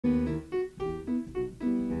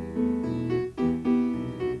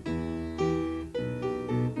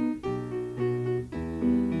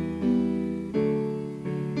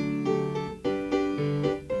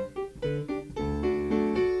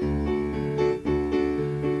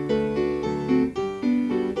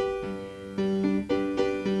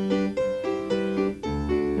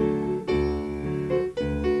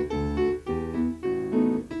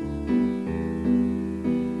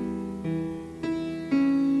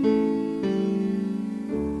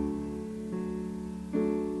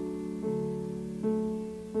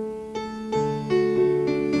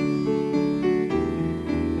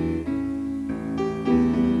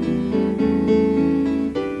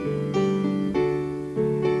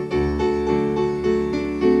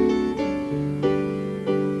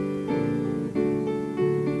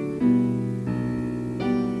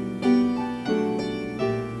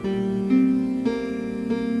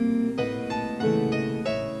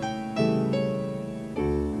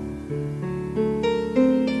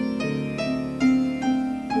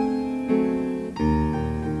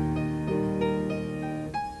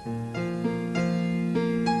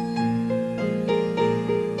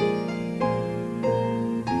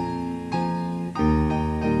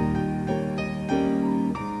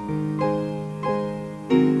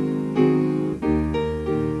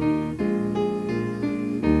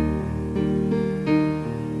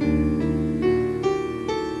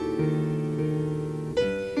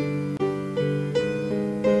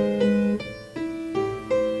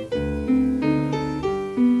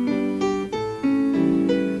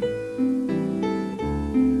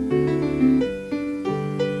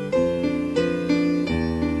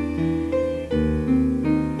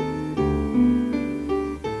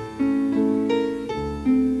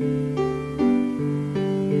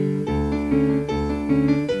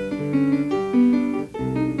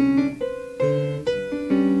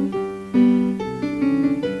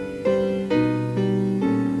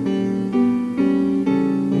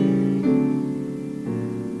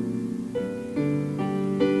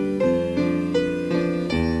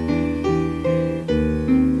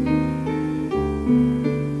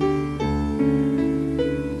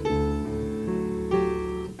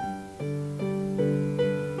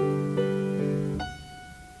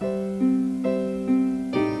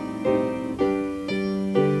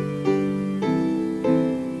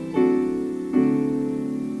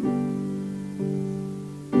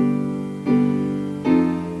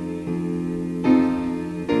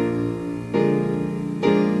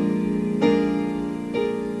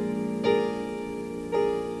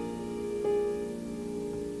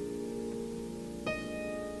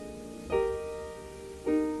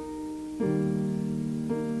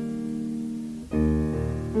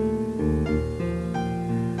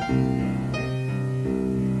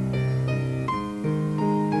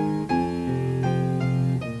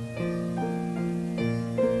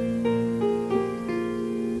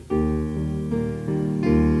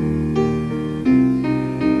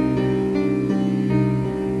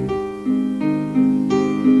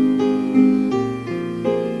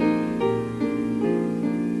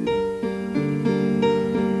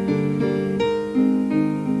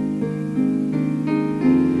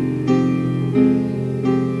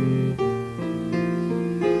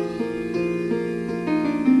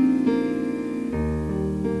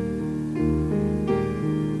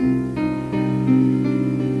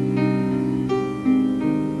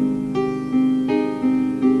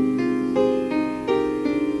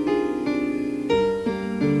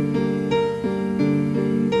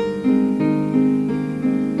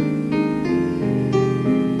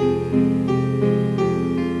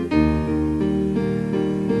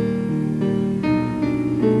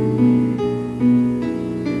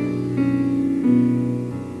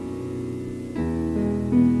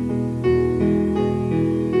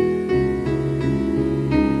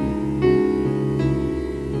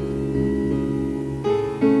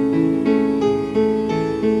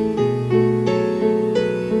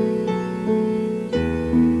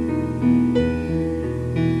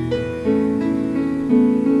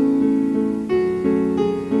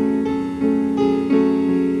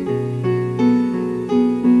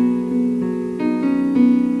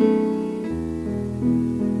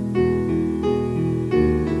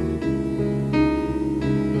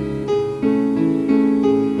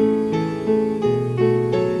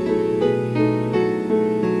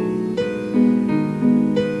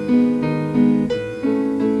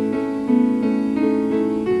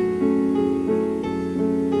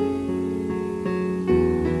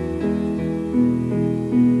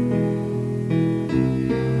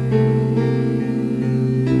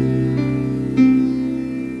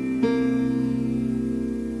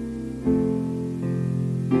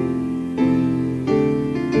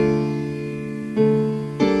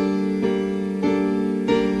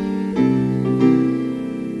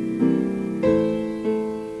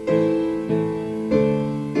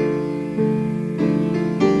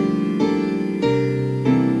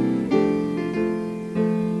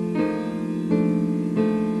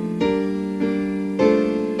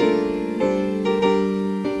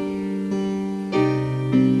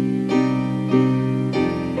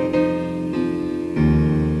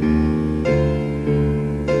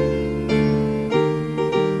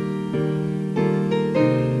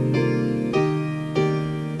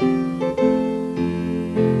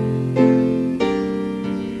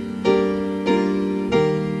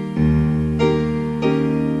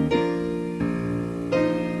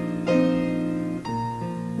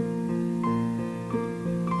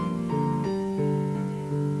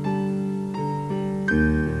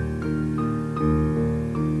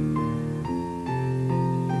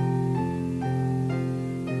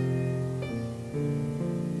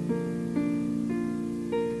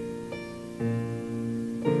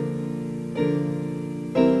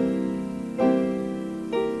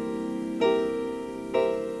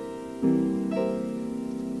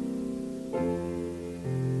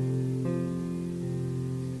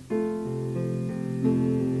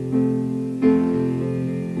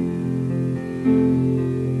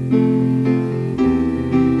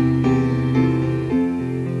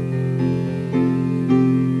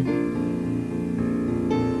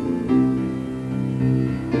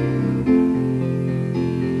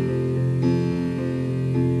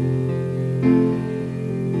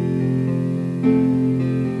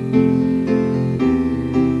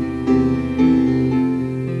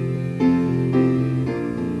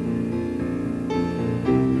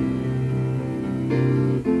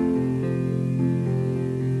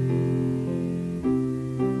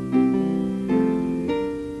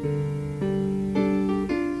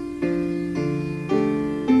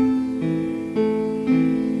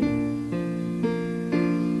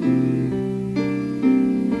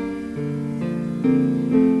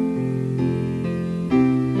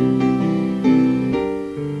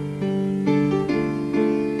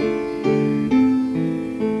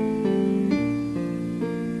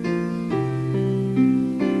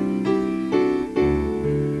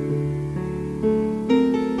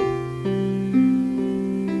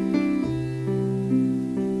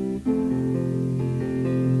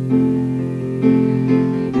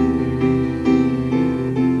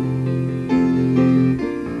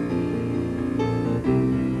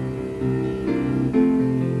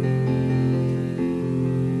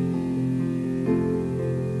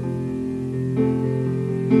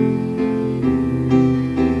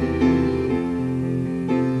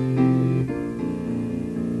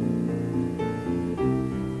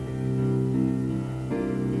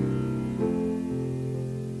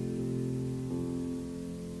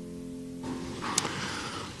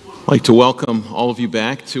I'd like to welcome all of you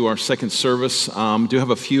back to our second service. Do have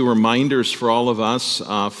a few reminders for all of us.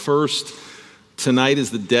 First, tonight is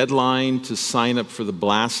the deadline to sign up for the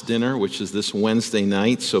Blast Dinner, which is this Wednesday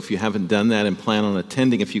night. So if you haven't done that and plan on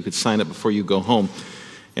attending, if you could sign up before you go home.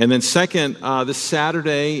 And then second, this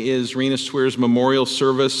Saturday is Rena Swear's memorial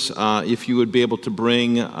service. If you would be able to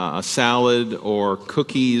bring a salad or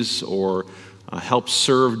cookies or help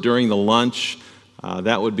serve during the lunch,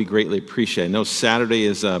 that would be greatly appreciated. I know Saturday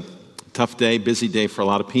is a tough day, busy day for a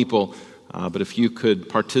lot of people, but if you could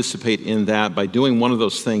participate in that by doing one of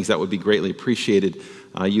those things, that would be greatly appreciated.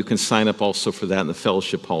 You can sign up also for that in the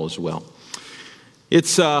fellowship hall as well.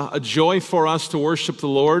 It's a joy for us to worship the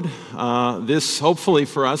Lord. This, hopefully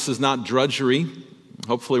for us, is not drudgery.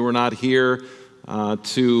 Hopefully we're not here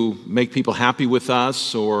to make people happy with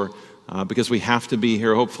us or because we have to be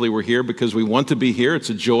here. Hopefully we're here because we want to be here. It's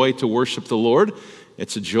a joy to worship the Lord.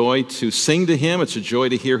 It's a joy to sing to Him. It's a joy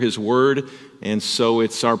to hear His Word. And so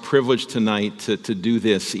it's our privilege tonight to do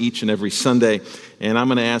this each and every Sunday. And I'm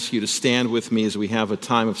going to ask you to stand with me as we have a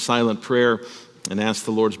time of silent prayer and ask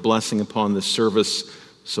the Lord's blessing upon this service.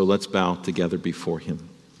 So let's bow together before Him.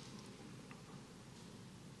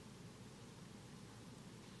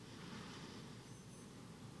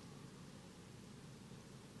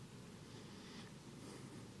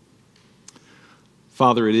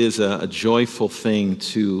 Father, it is a joyful thing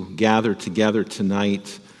to gather together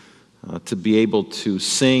tonight, to be able to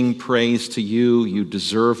sing praise to you. You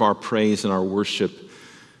deserve our praise and our worship.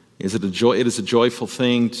 It is a joyful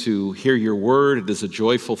thing to hear your word. It is a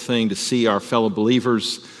joyful thing to see our fellow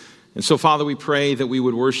believers. And so, Father, we pray that we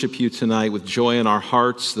would worship you tonight with joy in our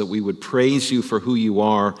hearts, that we would praise you for who you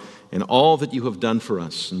are and all that you have done for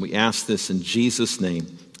us. And we ask this in Jesus'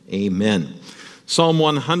 name. Amen. Psalm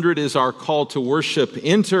 100 is our call to worship.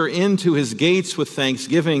 Enter into his gates with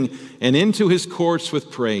thanksgiving and into his courts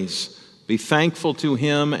with praise. Be thankful to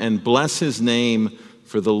him and bless his name,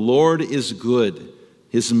 for the Lord is good.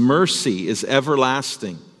 His mercy is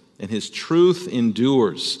everlasting, and his truth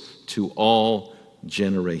endures to all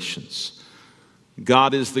generations.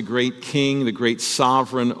 God is the great King, the great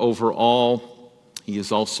sovereign over all. He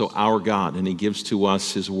is also our God, and he gives to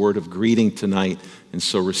us his word of greeting tonight. And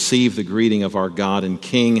so receive the greeting of our God and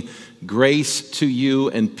King. Grace to you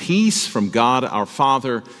and peace from God our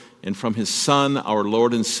Father and from his Son, our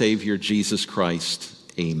Lord and Savior, Jesus Christ.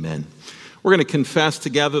 Amen. We're going to confess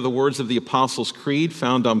together the words of the Apostles' Creed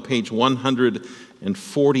found on page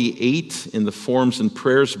 148 in the Forms and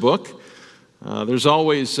Prayers book. There's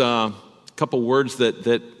always a couple words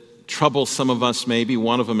that trouble some of us maybe.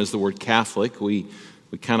 One of them is the word Catholic. We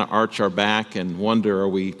kind of arch our back and wonder, are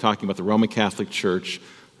we talking about the Roman Catholic Church?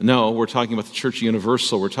 No, we're talking about the Church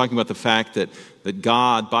Universal. We're talking about the fact that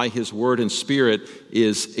God, by his word and spirit,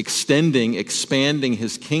 is expanding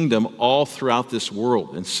his kingdom all throughout this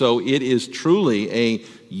world. And so it is truly a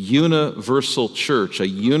universal church, a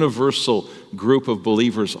universal group of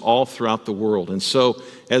believers all throughout the world. And so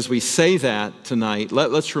as we say that tonight,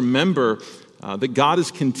 let's remember that God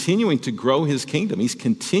is continuing to grow his kingdom. He's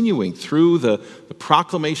continuing through the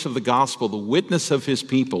proclamation of the gospel, the witness of his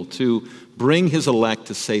people, to bring his elect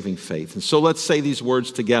to saving faith. And so let's say these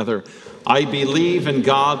words together. I believe in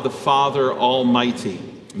God the Father Almighty,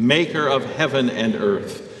 maker of heaven and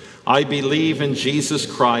earth. I believe in Jesus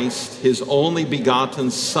Christ, his only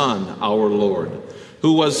begotten Son, our Lord,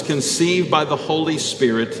 who was conceived by the Holy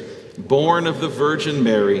Spirit, born of the Virgin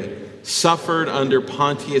Mary, suffered under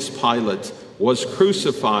Pontius Pilate, was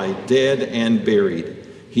crucified, dead, and buried.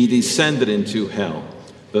 He descended into hell.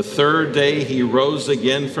 The third day he rose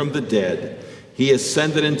again from the dead. He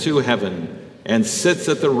ascended into heaven and sits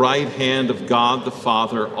at the right hand of God the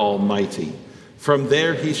Father Almighty. From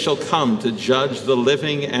there he shall come to judge the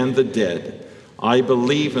living and the dead. I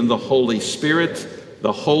believe in the Holy Spirit,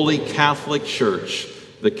 the Holy Catholic Church,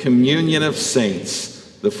 the communion of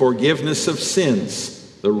saints, the forgiveness of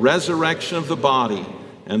sins, the resurrection of the body,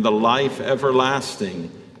 and the life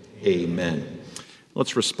everlasting. Amen.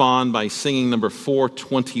 Let's respond by singing number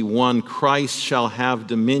 421, Christ shall have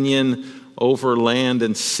dominion over land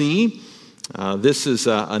and sea. This is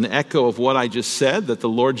an echo of what I just said, that the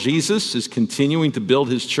Lord Jesus is continuing to build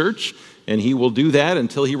his church, and he will do that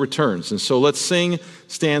until he returns. And so let's sing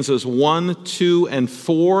stanzas 1, 2, and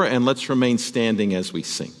 4, and let's remain standing as we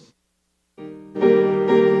sing.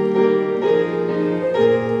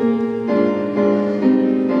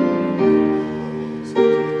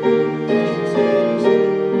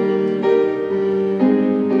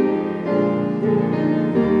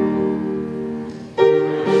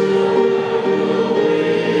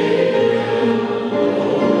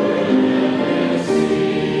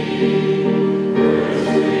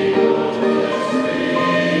 Mercy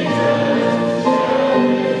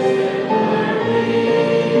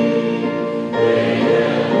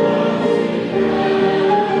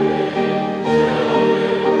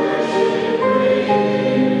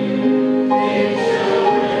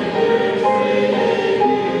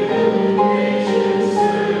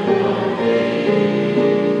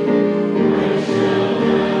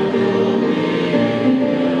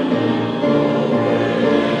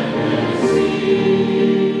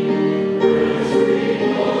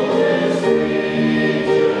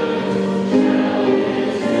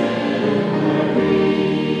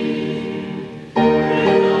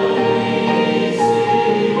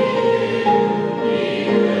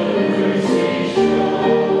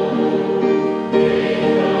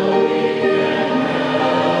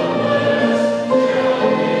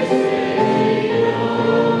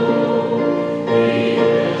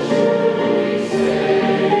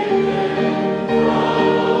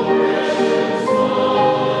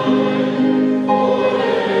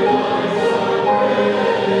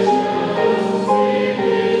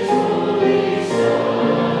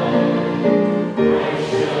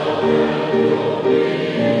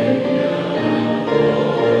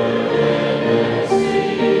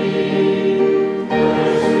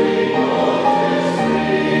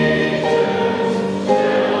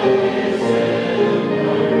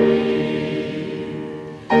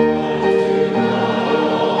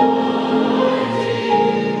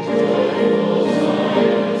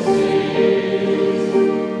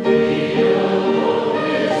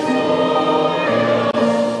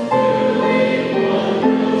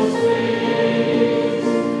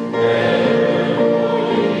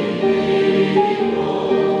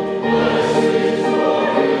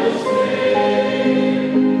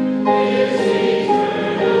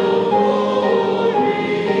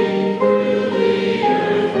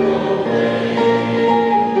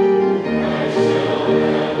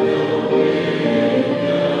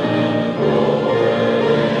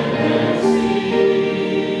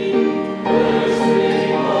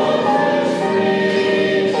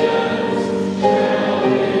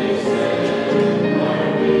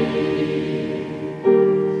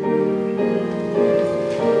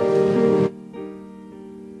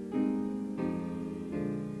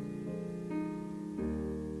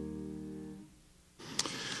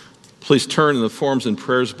Please turn in the Forms and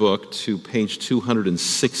Prayers book to page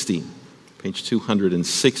 260. Page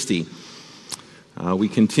 260. We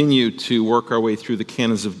continue to work our way through the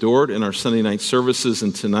canons of Dort in our Sunday night services,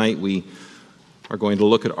 and tonight we are going to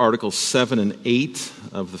look at Articles 7 and 8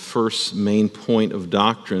 of the first main point of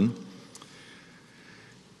doctrine.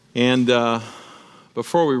 And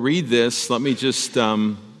before we read this, let me just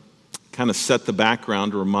kind of set the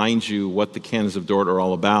background to remind you what the canons of Dort are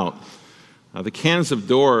all about. The canons of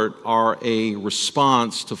Dort are a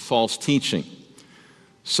response to false teaching.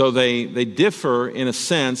 So they differ in a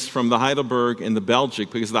sense from the Heidelberg and the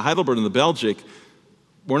Belgic, because the Heidelberg and the Belgic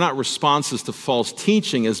were not responses to false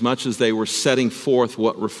teaching as much as they were setting forth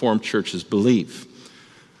what Reformed churches believe.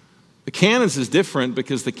 The canons is different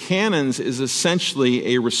because the canons is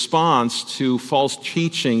essentially a response to false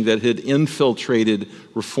teaching that had infiltrated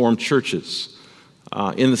Reformed churches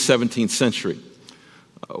in the 17th century.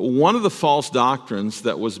 One of the false doctrines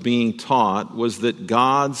that was being taught was that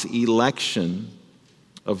God's election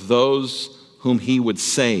of those whom he would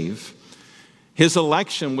save, his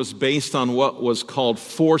election was based on what was called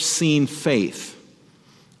foreseen faith.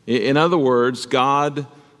 In other words, God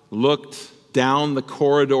looked down the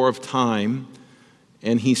corridor of time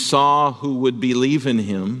and he saw who would believe in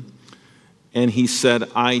him, and he said,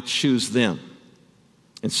 I choose them.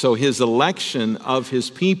 And so his election of his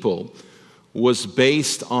people was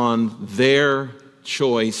based on their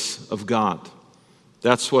choice of God.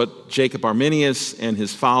 That's what Jacob Arminius and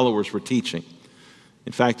his followers were teaching.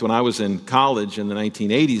 In fact, when I was in college in the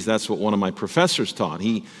 1980s, that's what one of my professors taught.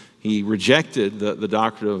 He rejected the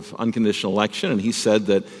doctrine of unconditional election, and he said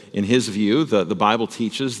that in his view, the Bible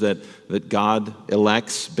teaches that God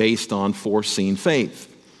elects based on foreseen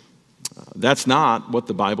faith. That's not what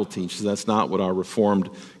the Bible teaches. That's not what our Reformed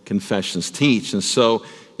confessions teach. And so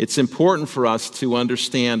it's important for us to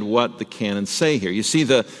understand what the canons say here. You see,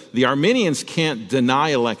 the Arminians can't deny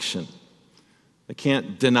election. They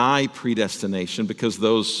can't deny predestination because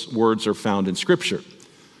those words are found in Scripture.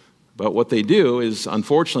 But what they do is,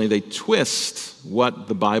 unfortunately, they twist what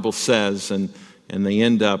the Bible says and they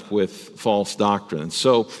end up with false doctrine.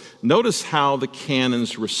 So notice how the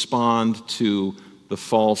canons respond to the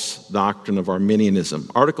false doctrine of Arminianism.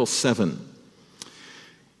 Article 7.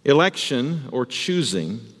 Election, or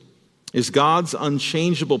choosing, is God's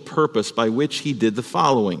unchangeable purpose by which he did the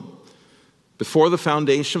following. Before the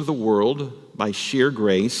foundation of the world, by sheer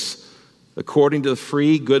grace, according to the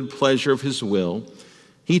free good pleasure of his will,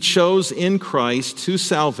 he chose in Christ to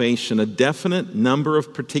salvation a definite number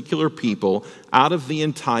of particular people out of the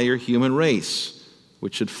entire human race,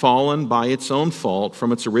 which had fallen by its own fault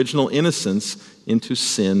from its original innocence into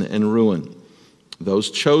sin and ruin. Those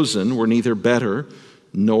chosen were neither better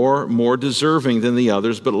nor more deserving than the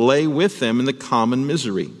others, but lay with them in the common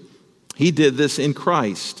misery. He did this in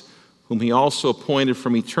Christ, whom he also appointed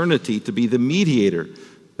from eternity to be the mediator,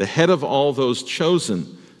 the head of all those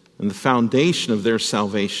chosen, and the foundation of their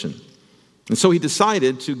salvation. And so he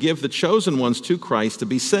decided to give the chosen ones to Christ to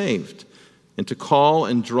be saved, and to call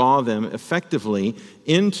and draw them effectively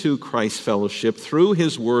into Christ's fellowship through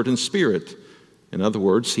his word and spirit. In other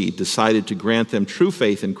words, he decided to grant them true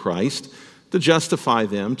faith in Christ, to justify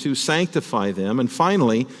them, to sanctify them, and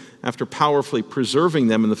finally, after powerfully preserving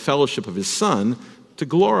them in the fellowship of his Son, to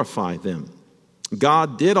glorify them.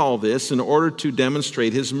 God did all this in order to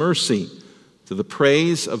demonstrate his mercy, to the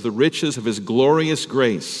praise of the riches of his glorious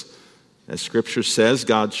grace. As Scripture says,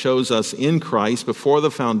 God chose us in Christ before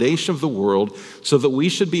the foundation of the world so that we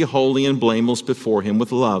should be holy and blameless before him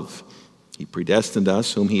with love. He predestined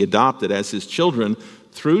us, whom he adopted as his children,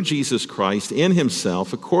 through Jesus Christ in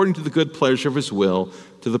himself, according to the good pleasure of his will,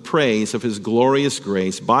 to the praise of his glorious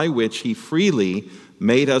grace, by which he freely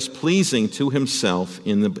made us pleasing to himself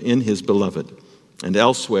in his beloved. And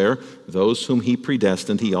elsewhere, those whom he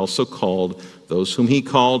predestined, he also called. Those whom he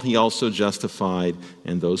called, he also justified.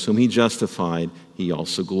 And those whom he justified, he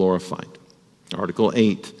also glorified. Article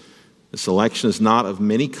 8. This election is not of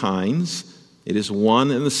many kinds. It is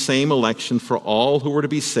one and the same election for all who were to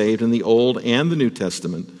be saved in the Old and the New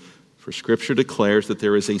Testament. For Scripture declares that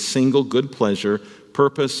there is a single good pleasure,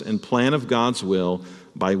 purpose, and plan of God's will,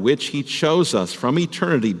 by which he chose us from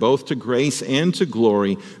eternity, both to grace and to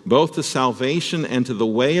glory, both to salvation and to the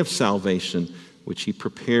way of salvation, which he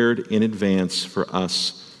prepared in advance for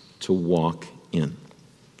us to walk in.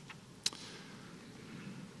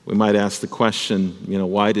 We might ask the question,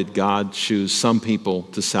 why did God choose some people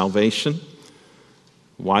to salvation?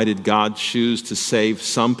 Why did God choose to save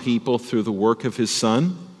some people through the work of his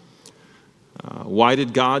Son? Why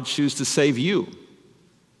did God choose to save you?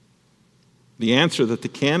 The answer that the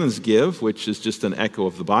canons give, which is just an echo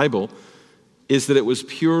of the Bible, is that it was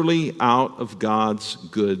purely out of God's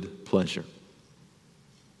good pleasure.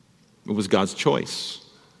 It was God's choice.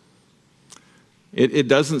 It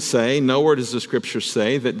doesn't say, nowhere does the Scripture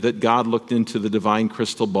say that God looked into the divine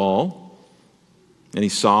crystal ball and he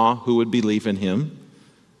saw who would believe in him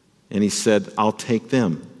and he said, I'll take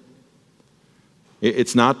them.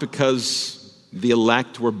 It's not because the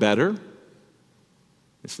elect were better.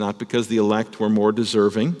 It's not because the elect were more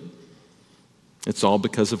deserving. It's all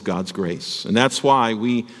because of God's grace. And that's why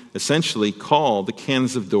we essentially call the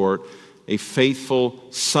Canons of Dort a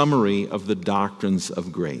faithful summary of the doctrines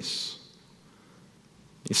of grace.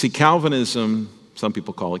 You see, Calvinism, some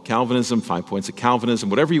people call it Calvinism, 5 points of Calvinism,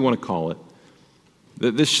 whatever you want to call it,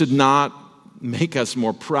 this should not make us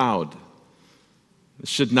more proud. This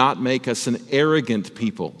should not make us an arrogant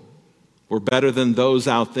people. We're better than those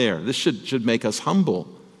out there. This should make us humble.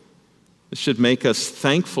 This should make us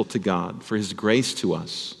thankful to God for his grace to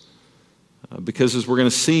us. Because as we're going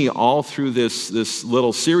to see all through this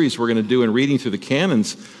little series we're going to do in reading through the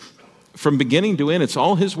canons, from beginning to end, it's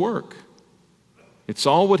all his work. It's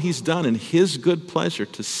all what he's done in his good pleasure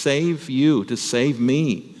to save you, to save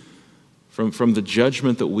me from the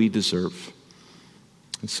judgment that we deserve.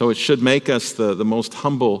 And so it should make us the most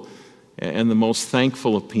humble and the most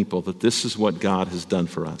thankful of people that this is what God has done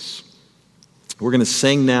for us. We're going to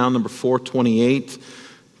sing now number 428.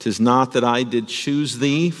 "'Tis not that I did choose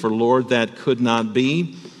thee, for Lord, that could not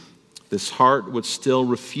be. This heart would still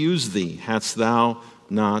refuse thee, hadst thou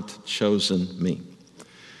not chosen me."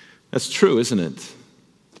 That's true, isn't it?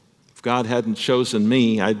 If God hadn't chosen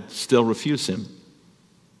me, I'd still refuse him.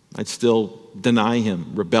 I'd still deny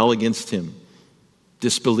him, rebel against him,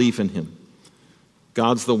 disbelieve in him.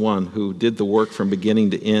 God's the one who did the work from beginning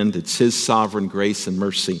to end. It's his sovereign grace and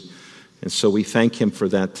mercy. And so we thank him for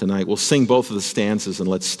that tonight. We'll sing both of the stanzas, and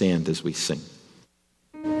let's stand as we sing.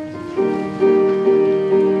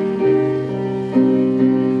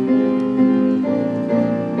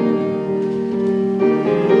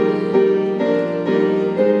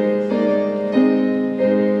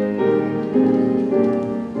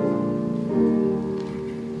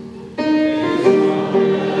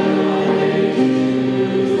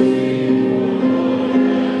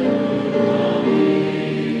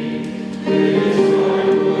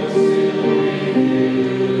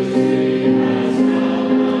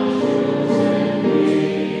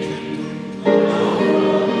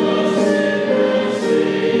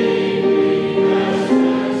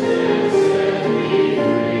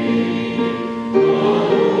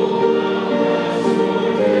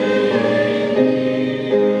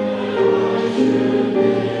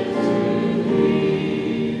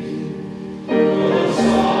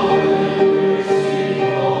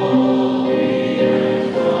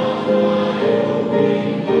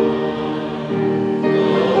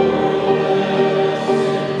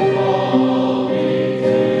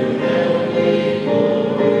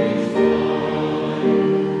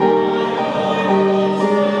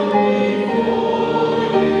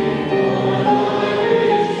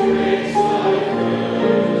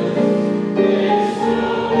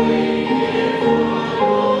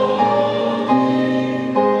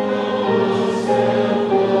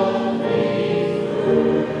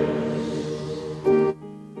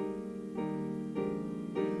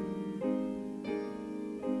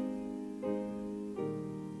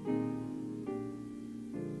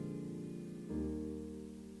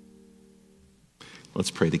 Let's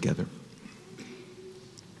pray together.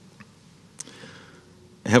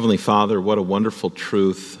 Heavenly Father, what a wonderful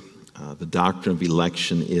truth the doctrine of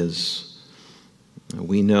election is.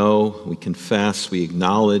 We know, we confess, we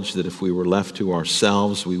acknowledge that if we were left to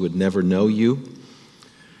ourselves, we would never know you.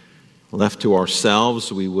 Left to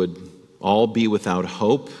ourselves, we would all be without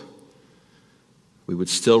hope. We would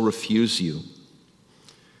still refuse you.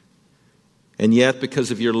 And yet,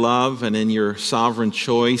 because of your love and in your sovereign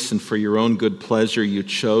choice and for your own good pleasure, you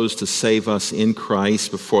chose to save us in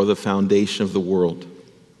Christ before the foundation of the world.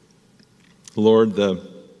 Lord, the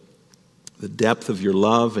depth of your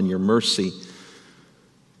love and your mercy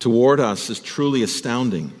toward us is truly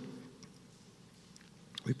astounding.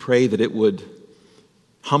 We pray that it would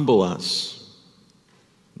humble us,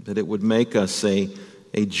 that it would make us a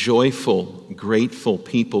joyful, grateful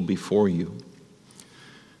people before you.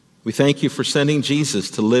 We thank you for sending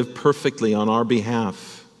Jesus to live perfectly on our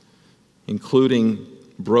behalf, including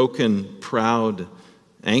broken, proud,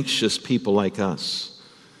 anxious people like us.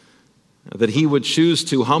 That he would choose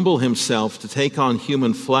to humble himself to take on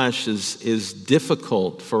human flesh is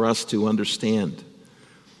difficult for us to understand.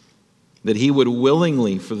 That he would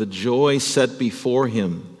willingly, for the joy set before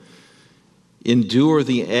him, endure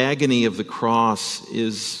the agony of the cross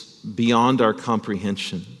is beyond our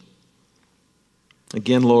comprehension.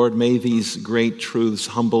 Again, Lord, may these great truths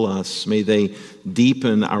humble us. May they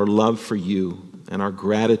deepen our love for you and our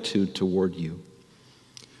gratitude toward you.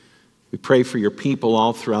 We pray for your people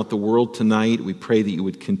all throughout the world tonight. We pray that you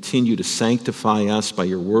would continue to sanctify us by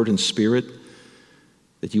your word and spirit,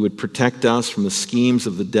 that you would protect us from the schemes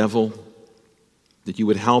of the devil, that you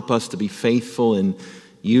would help us to be faithful in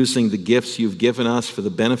using the gifts you've given us for the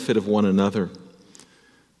benefit of one another.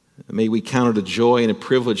 May we count it a joy and a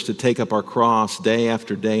privilege to take up our cross day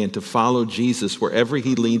after day and to follow Jesus wherever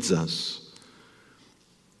he leads us.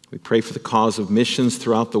 We pray for the cause of missions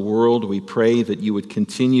throughout the world. We pray that you would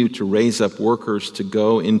continue to raise up workers to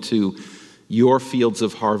go into your fields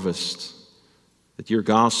of harvest, that your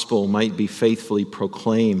gospel might be faithfully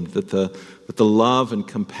proclaimed, that the love and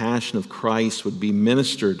compassion of Christ would be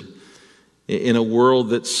ministered in a world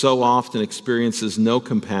that so often experiences no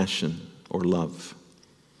compassion or love.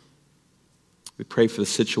 We pray for the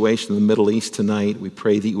situation in the Middle East tonight. We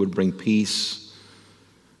pray that you would bring peace.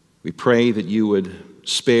 We pray that you would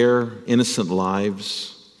spare innocent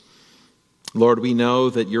lives. Lord, we know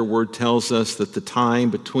that your word tells us that the time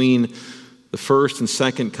between the first and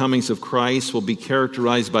second comings of Christ will be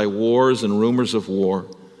characterized by wars and rumors of war.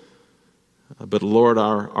 But Lord,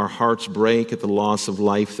 our hearts break at the loss of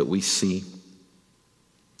life that we see.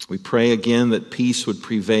 We pray again that peace would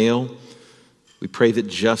prevail. We pray that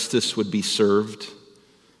justice would be served.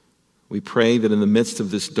 We pray that in the midst of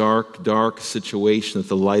this dark, dark situation that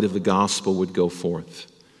the light of the gospel would go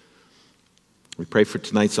forth. We pray for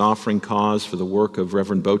tonight's offering cause for the work of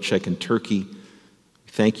Reverend Bocek in Turkey.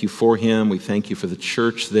 We thank you for him. We thank you for the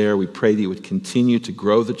church there. We pray that you would continue to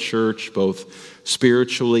grow the church both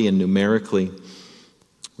spiritually and numerically.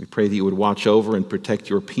 We pray that you would watch over and protect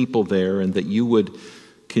your people there and that you would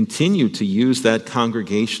continue to use that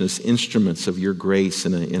congregation as instruments of your grace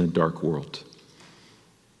in a dark world.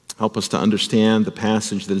 Help us to understand the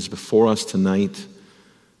passage that is before us tonight,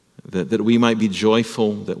 that we might be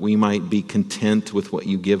joyful, that we might be content with what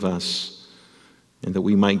you give us, and that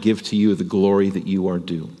we might give to you the glory that you are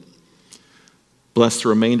due. Bless the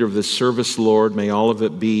remainder of this service, Lord. May all of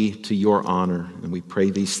it be to your honor. And we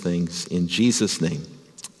pray these things in Jesus' name.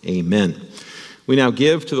 Amen. We now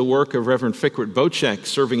give to the work of Reverend Fikret Bocek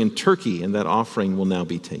serving in Turkey, and that offering will now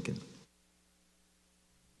be taken.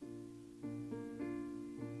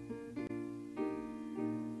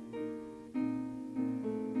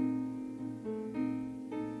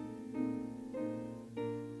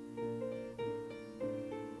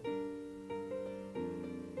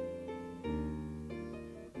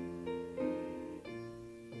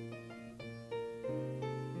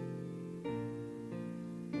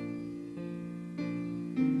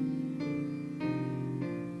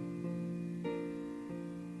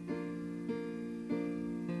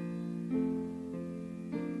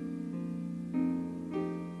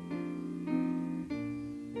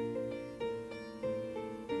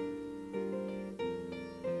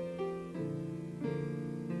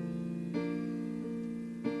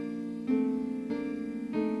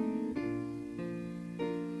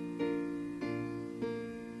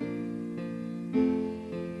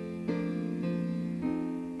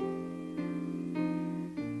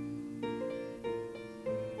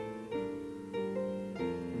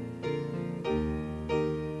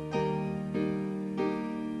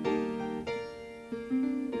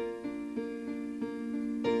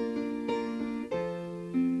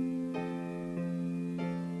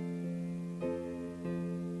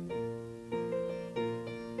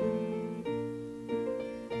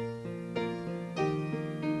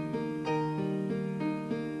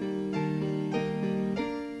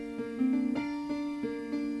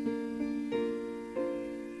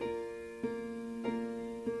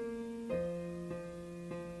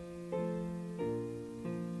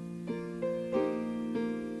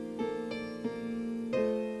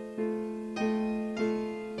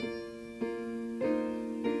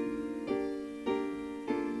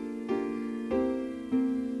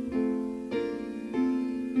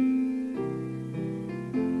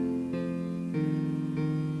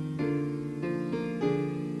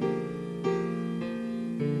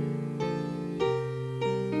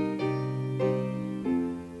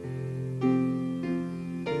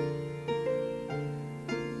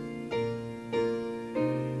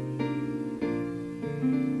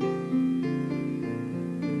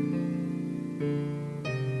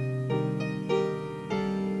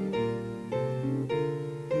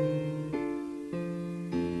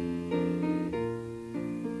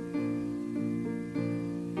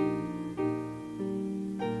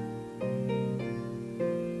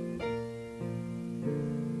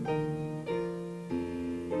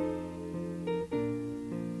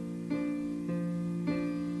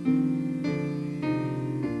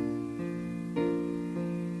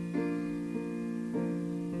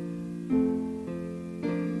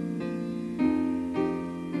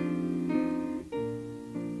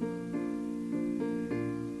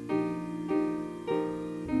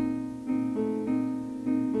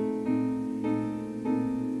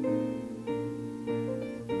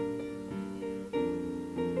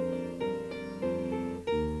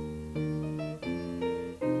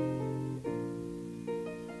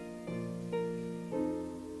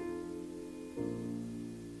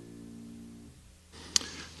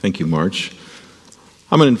 Thank you, March.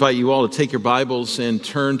 I'm going to invite you all to take your Bibles and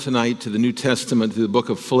turn tonight to the New Testament, to the book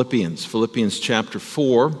of Philippians, Philippians chapter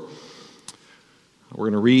 4. We're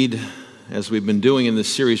going to read, as we've been doing in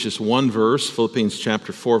this series, just one verse, Philippians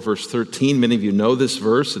chapter 4, verse 13. Many of you know this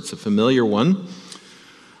verse. It's a familiar one.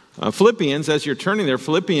 Philippians, as you're turning there,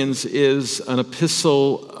 Philippians is an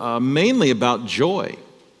epistle mainly about joy.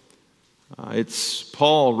 It's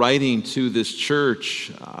Paul writing to this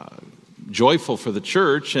church, joyful for the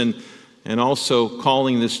church, and also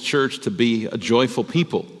calling this church to be a joyful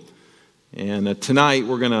people. And tonight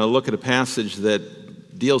we're going to look at a passage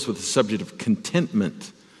that deals with the subject of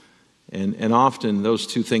contentment. And often those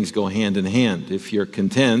two things go hand in hand. If you're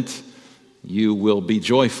content, you will be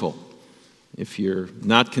joyful. If you're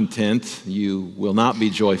not content, you will not be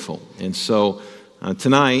joyful. And so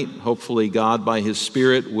tonight, hopefully God by His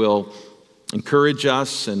Spirit will encourage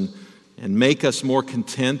us and make us more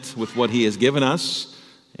content with what He has given us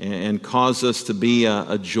and cause us to be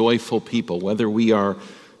a joyful people, whether we are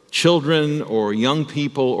children or young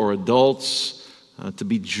people or adults, to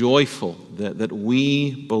be joyful that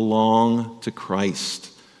we belong to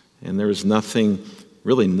Christ. And there is nothing,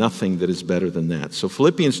 really nothing that is better than that. So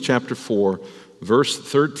Philippians chapter 4, verse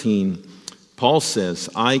 13, Paul says,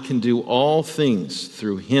 "I can do all things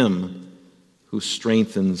through Him who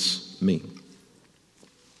strengthens me."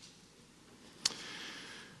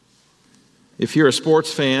 If you're a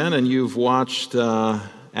sports fan and you've watched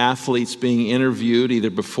athletes being interviewed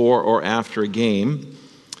either before or after a game,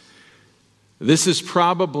 this is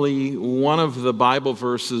probably one of the Bible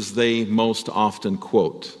verses they most often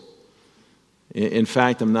quote. In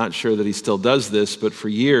fact, I'm not sure that he still does this, but for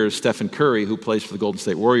years, Stephen Curry, who plays for the Golden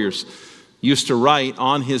State Warriors, used to write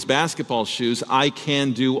on his basketball shoes, "I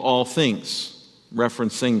can do all things,"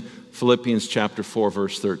 referencing Philippians chapter 4,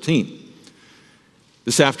 verse 13.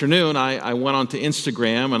 This afternoon, I went onto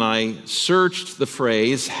Instagram and I searched the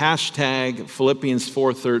phrase hashtag Philippians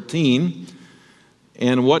 4:13,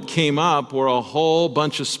 and what came up were a whole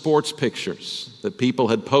bunch of sports pictures that people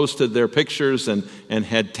had posted their pictures and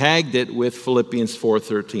had tagged it with Philippians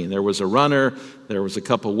 4:13. There was a runner, there was a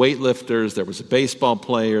couple weightlifters, there was a baseball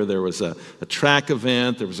player, there was a track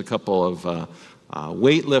event, there was a couple of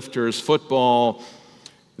weightlifters, football.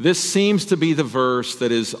 This seems to be the verse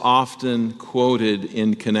that is often quoted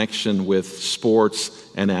in connection with sports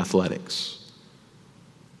and athletics.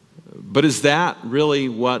 But is that really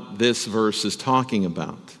what this verse is talking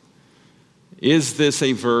about? Is this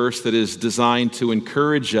a verse that is designed to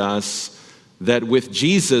encourage us that with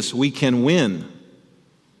Jesus we can win?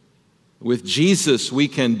 With Jesus we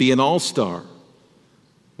can be an all-star.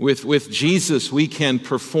 With Jesus we can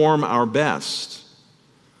perform our best.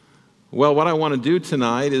 Well, what I want to do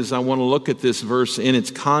tonight is I want to look at this verse in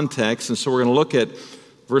its context. And so we're going to look at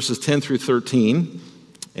verses 10 through 13.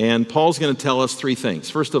 And Paul's going to tell us three things.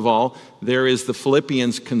 First of all, there is the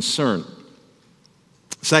Philippians' concern.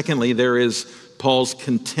 Secondly, there is Paul's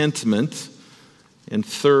contentment. And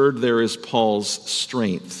third, there is Paul's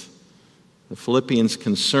strength. The Philippians'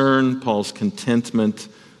 concern, Paul's contentment,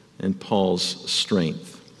 and Paul's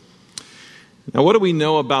strength. Now, what do we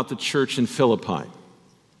know about the church in Philippi?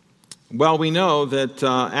 Well, we know that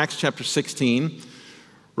Acts chapter 16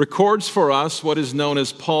 records for us what is known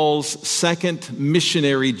as Paul's second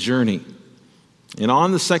missionary journey. And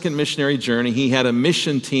on the second missionary journey, he had a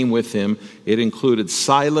mission team with him. It included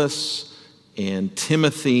Silas and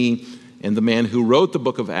Timothy and the man who wrote the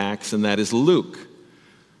book of Acts, and that is Luke.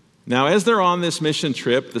 Now, as they're on this mission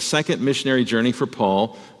trip, the second missionary journey for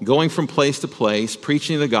Paul, going from place to place,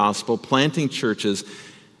 preaching the gospel, planting churches,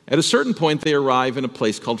 at a certain point, they arrive in a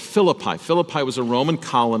place called Philippi. Philippi was a Roman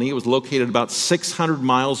colony. It was located about 600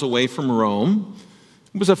 miles away from Rome.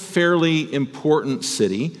 It was a fairly important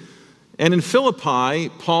city. And in Philippi,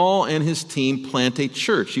 Paul and his team plant a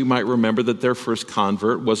church. You might remember that their first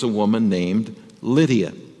convert was a woman named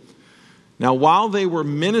Lydia. Now, while they were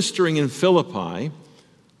ministering in Philippi,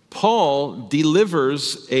 Paul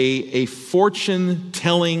delivers a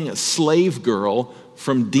fortune-telling slave girl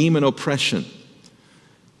from demon oppression.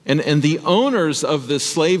 And the owners of this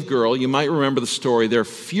slave girl, you might remember the story, they're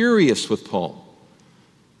furious with Paul.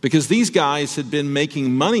 Because these guys had been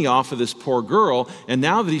making money off of this poor girl, and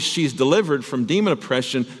now that she's delivered from demon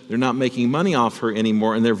oppression, they're not making money off her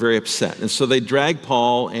anymore, and they're very upset. And so they drag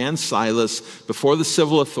Paul and Silas before the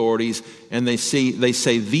civil authorities, and they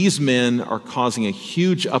say, "These men are causing a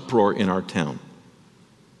huge uproar in our town.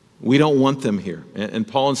 We don't want them here." And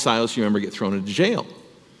Paul and Silas, you remember, get thrown into jail.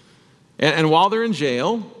 And while they're in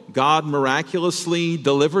jail, God miraculously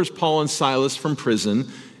delivers Paul and Silas from prison,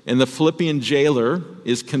 and the Philippian jailer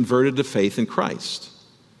is converted to faith in Christ.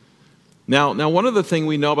 Now, one other thing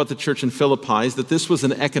we know about the church in Philippi is that this was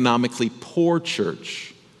an economically poor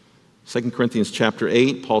church. 2 Corinthians chapter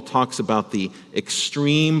 8, Paul talks about the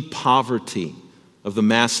extreme poverty of the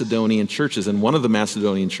Macedonian churches, and one of the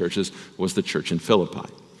Macedonian churches was the church in Philippi.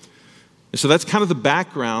 And so that's kind of the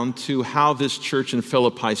background to how this church in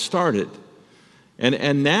Philippi started.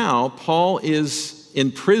 And now Paul is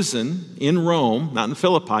in prison in Rome, not in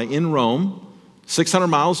Philippi, in Rome, 600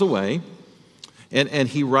 miles away. And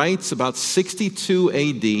he writes about 62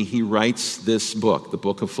 AD, he writes this book, the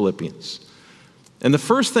book of Philippians. And the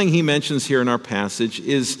first thing he mentions here in our passage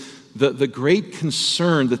is the great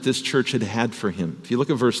concern that this church had had for him. If you look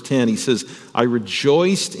at verse 10, he says, I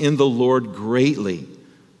rejoiced in the Lord greatly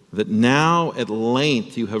that now at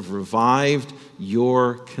length you have revived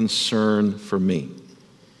your concern for me.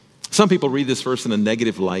 Some people read this verse in a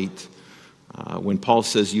negative light. When Paul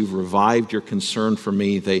says you've revived your concern for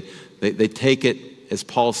me, they take it as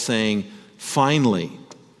Paul saying, finally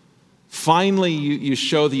you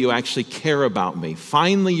show that you actually care about me.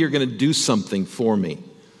 Finally you're going to do something for me.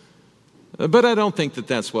 But I don't think that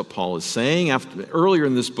that's what Paul is saying. Earlier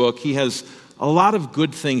in this book, he has a lot of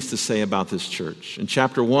good things to say about this church. In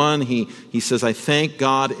chapter 1, he says, I thank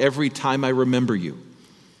God every time I remember you.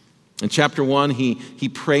 In chapter 1, he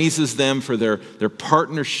praises them for their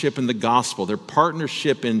partnership in the gospel, their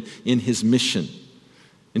partnership in his mission.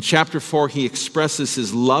 In chapter 4, he expresses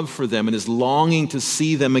his love for them and his longing to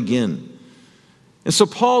see them again. And so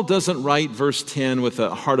Paul doesn't write verse 10 with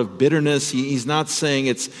a heart of bitterness. He's not saying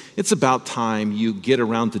it's about time you get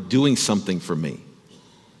around to doing something for me.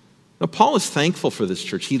 Now, Paul is thankful for this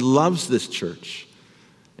church. He loves this church.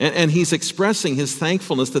 And he's expressing his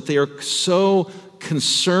thankfulness that they are so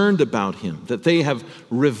concerned about him, that they have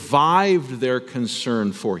revived their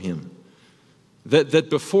concern for him. That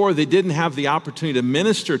before they didn't have the opportunity to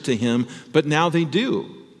minister to him, but now they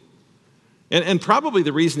do. And probably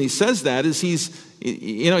the reason he says that is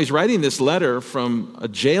he's writing this letter from a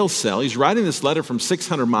jail cell. He's writing this letter from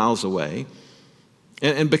 600 miles away.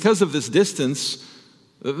 And because of this distance,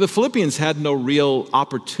 the Philippians had no real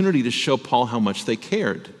opportunity to show Paul how much they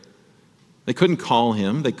cared. They couldn't call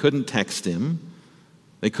him. They couldn't text him.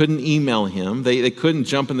 They couldn't email him. They couldn't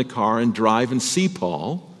jump in the car and drive and see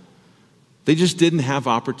Paul. They just didn't have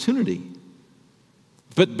opportunity.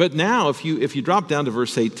 But now, if you drop down to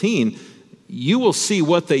verse 18, you will see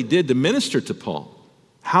what they did to minister to Paul,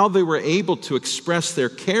 how they were able to express their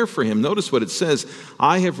care for him. Notice what it says,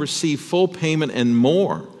 I have received full payment and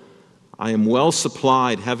more. I am well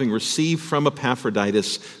supplied, having received from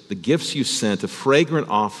Epaphroditus the gifts you sent, a fragrant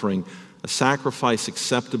offering, a sacrifice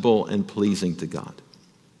acceptable and pleasing to God.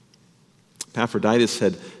 Epaphroditus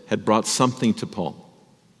had brought something to Paul.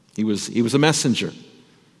 He was a messenger.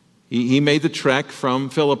 He made the trek from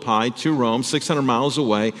Philippi to Rome, 600 miles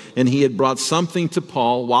away, and he had brought something to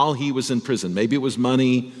Paul while he was in prison. Maybe it was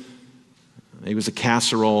money, maybe it was a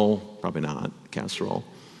casserole, probably not casserole.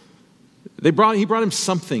 He brought him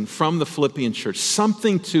something from the Philippian church,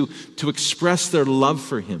 something to express their love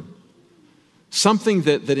for him, something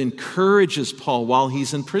that encourages Paul while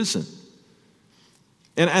he's in prison.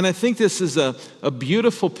 And I think this is a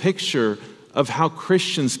beautiful picture of how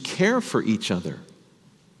Christians care for each other.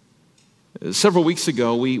 Several weeks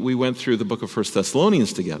ago, we went through the book of 1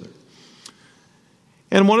 Thessalonians together.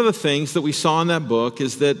 And one of the things that we saw in that book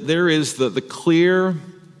is that there is the clear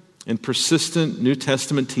and persistent New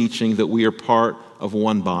Testament teaching that we are part of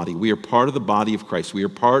one body. We are part of the body of Christ. We are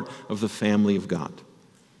part of the family of God.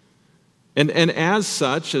 And as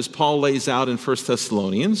such, as Paul lays out in 1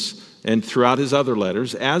 Thessalonians and throughout his other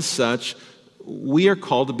letters, as such, we are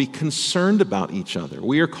called to be concerned about each other.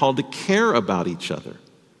 We are called to care about each other.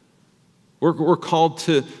 We're called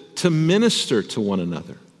to minister to one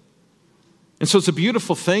another. And so it's a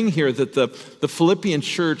beautiful thing here that the Philippian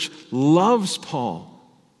church loves Paul.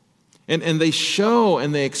 And they show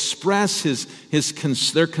and they express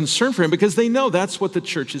their concern for him because they know that's what the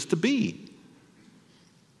church is to be.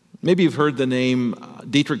 Maybe you've heard the name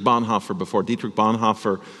Dietrich Bonhoeffer before. Dietrich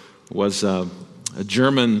Bonhoeffer was a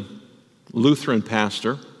German Lutheran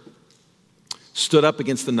pastor, stood up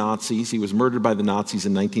against the Nazis. He was murdered by the Nazis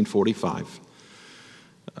in 1945.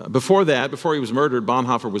 Before he was murdered,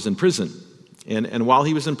 Bonhoeffer was in prison. And while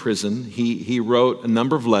he was in prison, he wrote a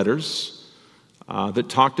number of letters that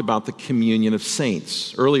talked about the communion of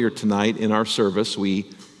saints. Earlier tonight in our service, we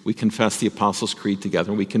confessed the Apostles' Creed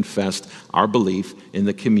together, and we confessed our belief in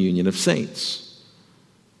the communion of saints.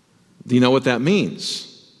 Do you know what that means?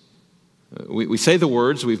 We say the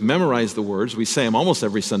words, we've memorized the words, we say them almost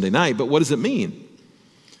every Sunday night, but what does it mean?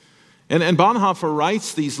 And Bonhoeffer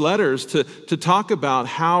writes these letters to talk about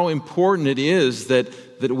how important it is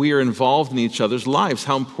that that we are involved in each other's lives,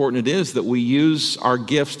 how important it is that we use our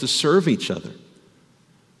gifts to serve each other.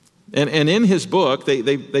 And in his book, they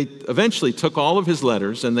eventually took all of his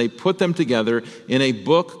letters and they put them together in a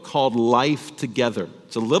book called Life Together.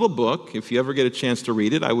 It's a little book. If you ever get a chance to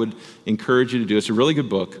read it, I would encourage you to do it. It's a really good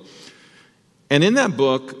book. And in that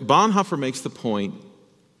book, Bonhoeffer makes the point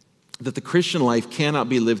that the Christian life cannot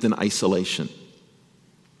be lived in isolation.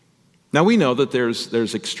 Now, we know that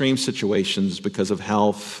there's extreme situations because of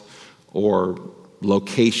health or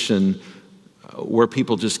location where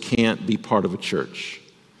people just can't be part of a church.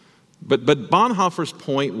 But Bonhoeffer's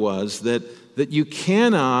point was that you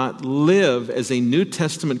cannot live as a New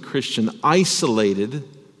Testament Christian isolated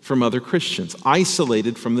from other Christians,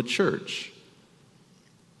 isolated from the church.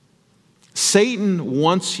 Satan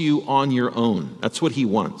wants you on your own. That's what he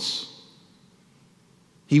wants.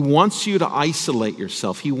 He wants you to isolate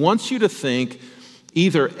yourself. He wants you to think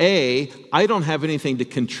either A, I don't have anything to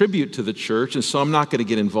contribute to the church, and so I'm not going to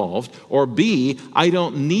get involved, or B, I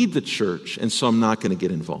don't need the church, and so I'm not going to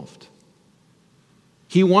get involved.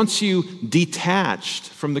 He wants you detached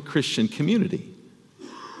from the Christian community.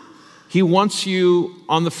 He wants you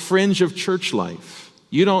on the fringe of church life.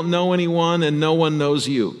 You don't know anyone, and no one knows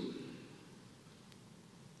you.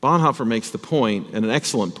 Bonhoeffer makes the point, and an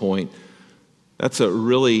excellent point, that's a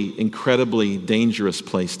really incredibly dangerous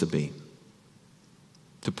place to be,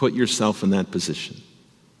 to put yourself in that position.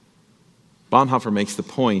 Bonhoeffer makes the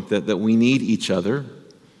point that we need each other.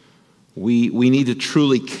 We need to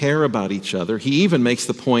truly care about each other. He even makes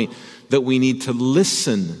the point that we need to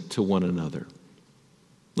listen to one another.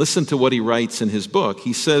 Listen to what he writes in his book.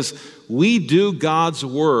 He says, we do God's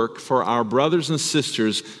work for our brothers and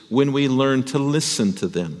sisters when we learn to listen to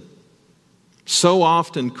them. So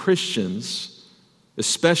often Christians,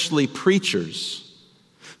 especially preachers,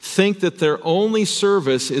 think that their only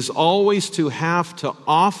service is always to have to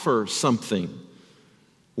offer something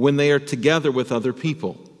when they are together with other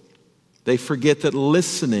people. They forget that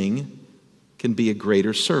listening can be a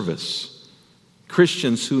greater service.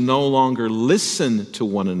 Christians who no longer listen to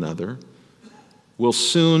one another will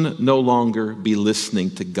soon no longer be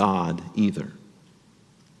listening to God either.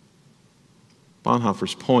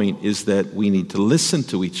 Bonhoeffer's point is that we need to listen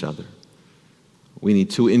to each other. We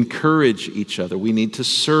need to encourage each other. We need to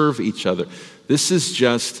serve each other. This is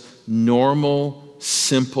just normal,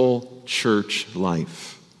 simple church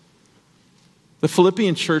life. The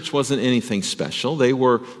Philippian church wasn't anything special. They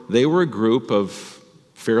were a group of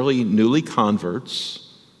fairly new converts,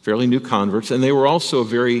 and they were also a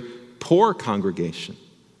very poor congregation.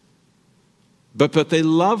 But they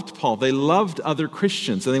loved Paul. They loved other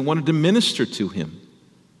Christians, and they wanted to minister to him.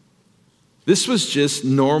 This was just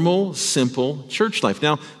normal, simple church life.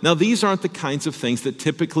 Now these aren't the kinds of things that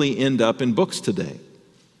typically end up in books today.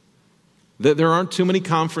 There aren't too many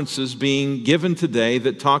conferences being given today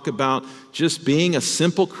that talk about just being a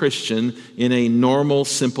simple Christian in a normal,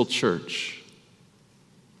 simple church.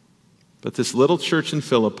 But this little church in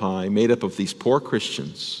Philippi, made up of these poor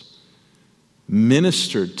Christians,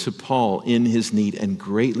 ministered to Paul in his need and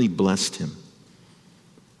greatly blessed him.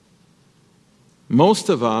 Most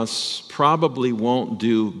of us probably won't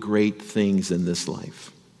do great things in this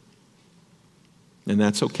life. And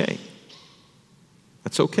that's okay.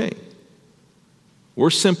 That's okay. We're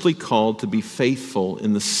simply called to be faithful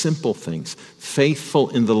in the simple things, faithful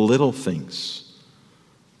in the little things,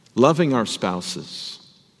 loving our spouses,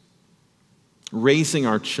 raising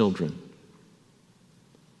our children,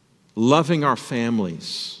 loving our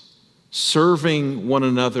families, serving one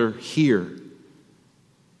another here,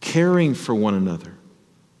 caring for one another.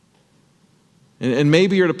 And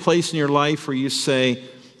maybe you're at a place in your life where you say,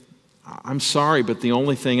 I'm sorry, but the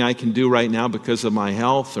only thing I can do right now because of my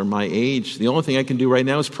health or my age, the only thing I can do right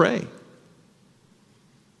now is pray.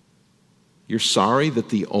 You're sorry that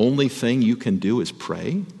the only thing you can do is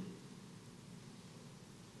pray?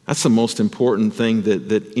 That's the most important thing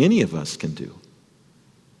that any of us can do.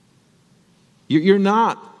 You're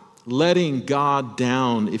not letting God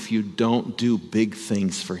down if you don't do big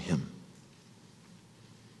things for Him.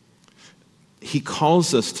 He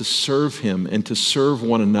calls us to serve Him and to serve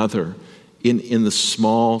one another in the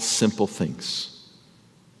small, simple things.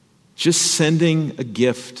 Just sending a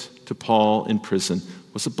gift to Paul in prison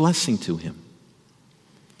was a blessing to him.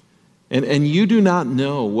 And you do not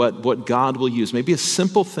know what God will use. Maybe a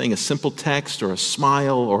simple thing, a simple text or a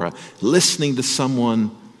smile or a listening to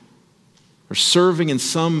someone or serving in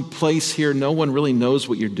some place here. No one really knows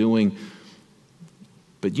what you're doing.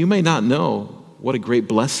 But you may not know what a great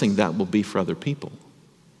blessing that will be for other people.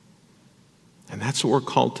 And that's what we're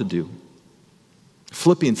called to do.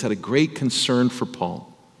 Philippians had a great concern for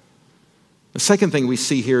Paul. The second thing we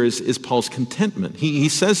see here is Paul's contentment. He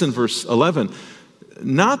says in verse 11,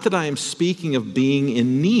 not that I am speaking of being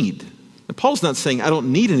in need. And Paul's not saying I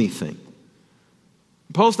don't need anything.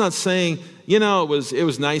 Paul's not saying, it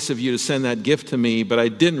was nice of you to send that gift to me, but I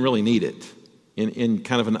didn't really need it in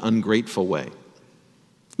kind of an ungrateful way.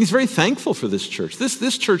 He's very thankful for this church.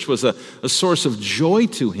 This church was a source of joy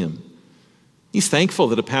to him. He's thankful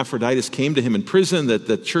that Epaphroditus came to him in prison, that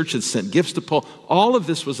the church had sent gifts to Paul. All of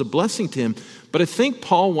this was a blessing to him. But I think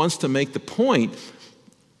Paul wants to make the point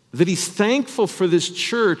that he's thankful for this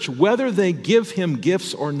church whether they give him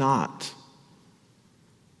gifts or not.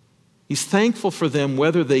 He's thankful for them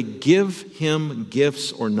whether they give him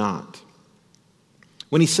gifts or not.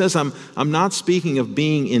 When he says, I'm not speaking of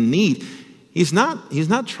being in need, he's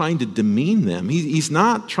not trying to demean them. He's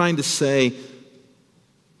not trying to say,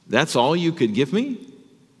 that's all you could give me?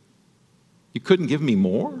 You couldn't give me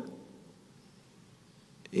more?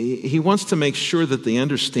 He wants to make sure that they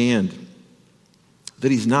understand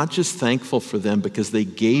that he's not just thankful for them because they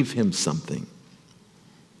gave him something.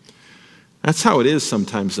 That's how it is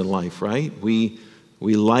sometimes in life, right? We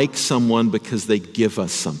like someone because they give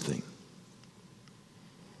us something.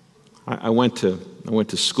 I went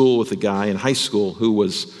to school with a guy in high school who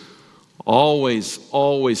was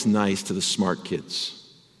always nice to the smart kids.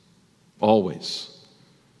 Always.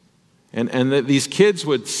 And these kids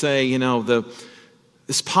would say,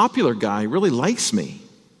 this popular guy really likes me.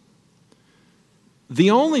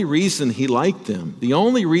 The only reason he liked them, the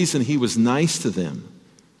only reason he was nice to them,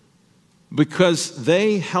 because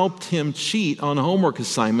they helped him cheat on homework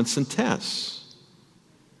assignments and tests.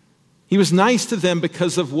 He was nice to them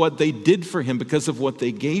because of what they did for him, because of what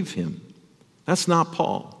they gave him. That's not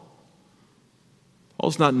Paul.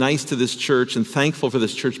 Paul's not nice to this church and thankful for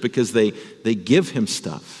this church because they give him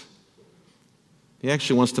stuff. He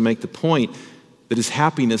actually wants to make the point that his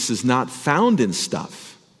happiness is not found in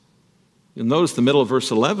stuff. You'll notice the middle of verse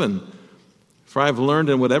 11, for I have learned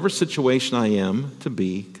in whatever situation I am to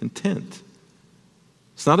be content.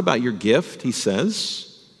 It's not about your gift, he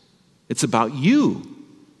says. It's about you,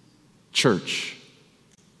 church.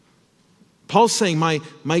 Paul's saying,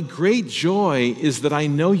 my great joy is that I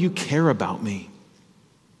know you care about me.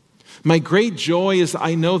 My great joy is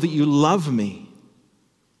I know that you love me.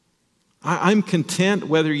 I'm content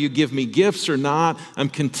whether you give me gifts or not. I'm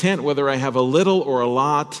content whether I have a little or a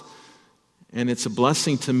lot. And it's a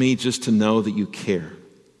blessing to me just to know that you care.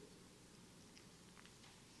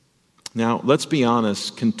 Now, let's be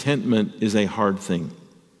honest, contentment is a hard thing.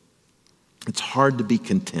 It's hard to be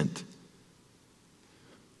content.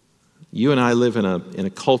 You and I live in a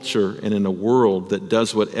culture and in a world that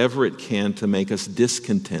does whatever it can to make us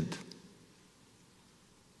discontent.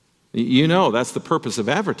 That's the purpose of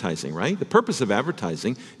advertising, right? The purpose of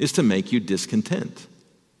advertising is to make you discontent.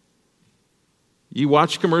 You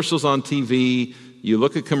watch commercials on TV, you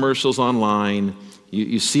look at commercials online,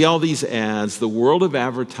 you see all these ads. The world of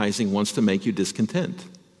advertising wants to make you discontent.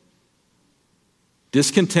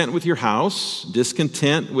 Discontent with your house,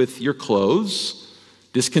 discontent with your clothes,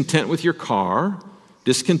 discontent with your car,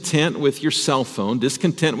 discontent with your cell phone,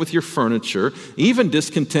 discontent with your furniture, even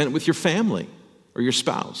discontent with your family or your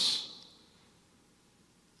spouse.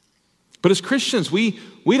 But as Christians, we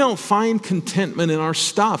don't find contentment in our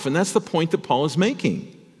stuff, and that's the point that Paul is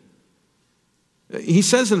making. He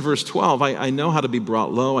says in verse 12, I know how to be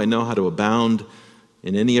brought low, I know how to abound.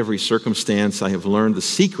 In every circumstance, I have learned the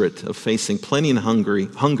secret of facing plenty and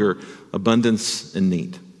hunger, abundance and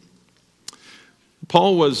need.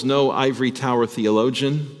 Paul was no ivory tower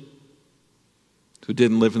theologian who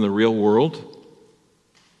didn't live in the real world.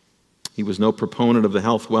 He was no proponent of the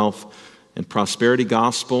health, wealth, and prosperity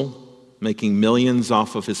gospel, making millions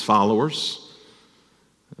off of his followers.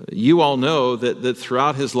 You all know that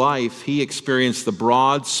throughout his life, he experienced the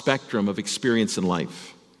broad spectrum of experience in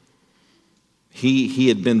life. He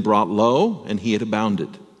had been brought low, and he had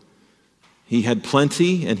abounded. He had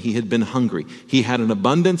plenty, and he had been hungry. He had an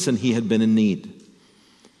abundance, and he had been in need.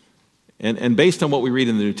 And based on what we read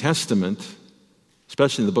in the New Testament,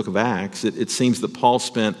 especially in the book of Acts, it seems that Paul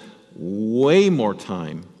spent way more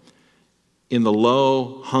time in the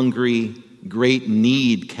low, hungry, great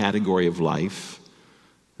need category of life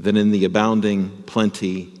than in the abounding,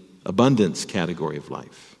 plenty, abundance category of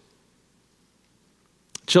life.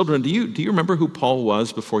 Children, do you remember who Paul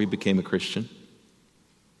was before he became a Christian?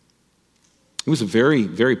 He was a very,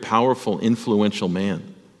 very powerful, influential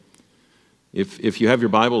man. If you have your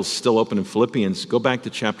Bibles still open in Philippians, go back to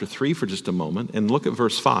chapter 3 for just a moment and look at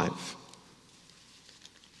verse 5.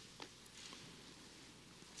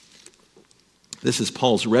 This is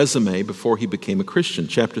Paul's resume before he became a Christian.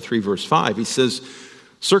 Chapter 3, verse 5, he says,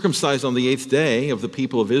 circumcised on the 8th day of the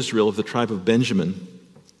people of Israel, of the tribe of Benjamin,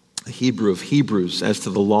 a Hebrew of Hebrews, as to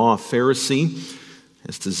the law, a Pharisee,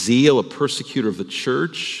 as to zeal, a persecutor of the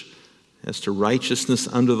church, as to righteousness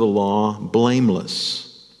under the law,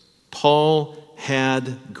 blameless. Paul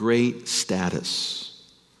had great status.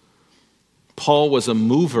 Paul was a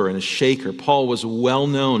mover and a shaker. Paul was well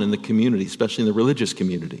known in the community, especially in the religious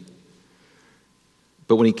community.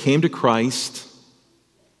 But when he came to Christ,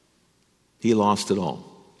 he lost it all.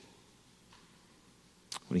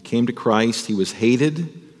 When he came to Christ, he was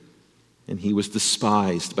hated and he was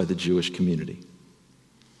despised by the Jewish community.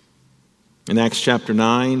 In Acts chapter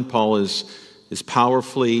 9, Paul is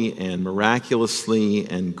powerfully and miraculously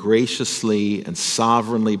and graciously and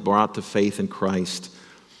sovereignly brought to faith in Christ.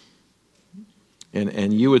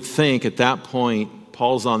 And you would think at that point,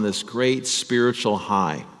 Paul's on this great spiritual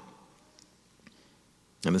high.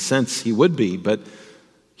 In a sense, he would be, but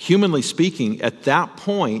humanly speaking, at that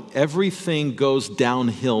point, everything goes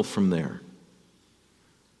downhill from there.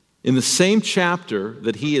 In the same chapter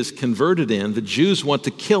that he is converted in, the Jews want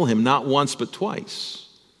to kill him not once but twice.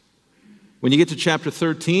 When you get to chapter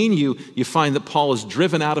 13, you find that Paul is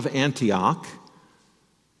driven out of Antioch.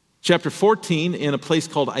 Chapter 14, in a place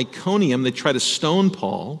called Iconium, they try to stone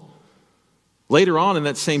Paul. Later on in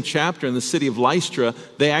that same chapter, in the city of Lystra,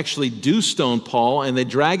 they actually do stone Paul, and they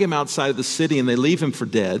drag him outside of the city, and they leave him for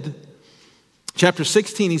dead. Chapter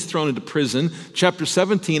 16, he's thrown into prison. Chapter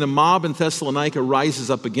 17, a mob in Thessalonica rises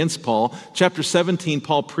up against Paul. Chapter 17,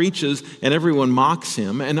 Paul preaches, and everyone mocks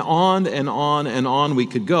him, and on and on and on we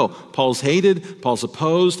could go. Paul's hated, Paul's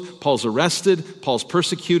opposed, Paul's arrested, Paul's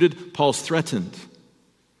persecuted, Paul's threatened.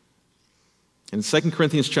 In 2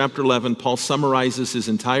 Corinthians chapter 11, Paul summarizes his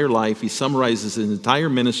entire life. He summarizes his entire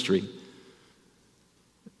ministry.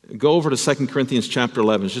 Go over to 2 Corinthians chapter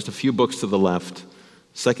 11. It's just a few books to the left.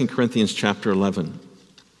 2 Corinthians chapter 11.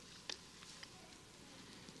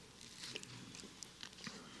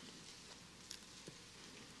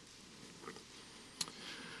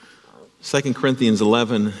 Second Corinthians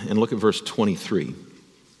 11, and look at verse 23.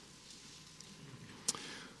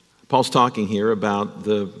 Paul's talking here about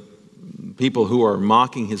the people who are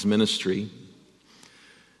mocking his ministry.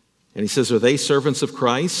 And he says, are they servants of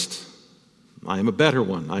Christ? I am a better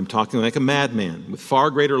one. I'm talking like a madman, with far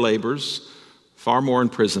greater labors, far more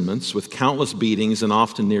imprisonments, with countless beatings, and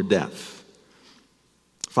often near death.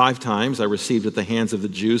 5 times I received at the hands of the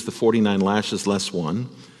Jews the 49 lashes less one.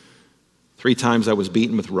 3 times I was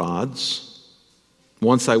beaten with rods.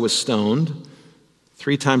 Once I was stoned.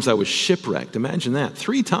 3 times I was shipwrecked. Imagine that.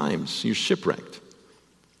 3 times you're shipwrecked.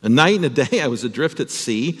 A night and a day I was adrift at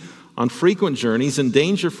sea, on frequent journeys, in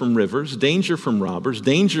danger from rivers, danger from robbers,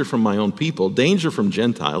 danger from my own people, danger from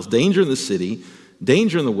Gentiles, danger in the city,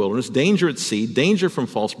 danger in the wilderness, danger at sea, danger from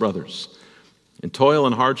false brothers. In toil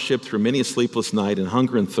and hardship through many a sleepless night, in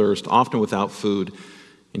hunger and thirst, often without food,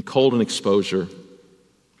 in cold and exposure.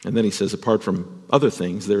 And then he says, apart from other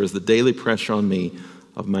things, there is the daily pressure on me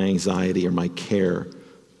of my anxiety or my care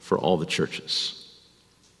for all the churches.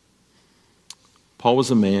 Paul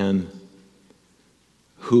was a man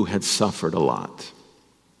who had suffered a lot.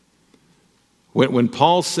 When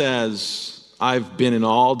Paul says, I've been in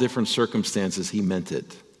all different circumstances, he meant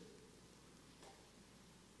it.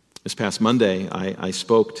 This past Monday, I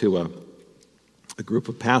spoke to a group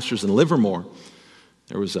of pastors in Livermore.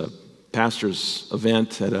 There was a pastor's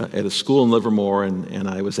event at a school in Livermore, and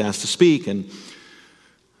I was asked to speak. And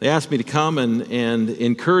they asked me to come and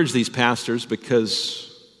encourage these pastors because,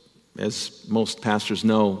 as most pastors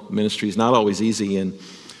know, ministry is not always easy. And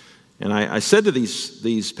I said to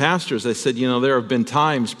these pastors, I said, there have been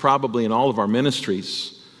times probably in all of our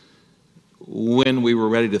ministries when we were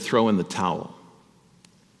ready to throw in the towel.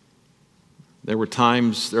 There are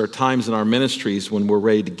times in our ministries when we're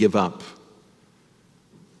ready to give up.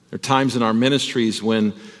 There are times in our ministries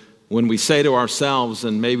when we say to ourselves,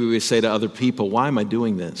 and maybe we say to other people, why am I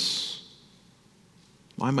doing this?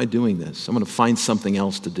 Why am I doing this? I'm going to find something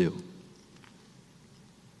else to do.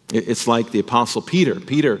 It's like the Apostle Peter.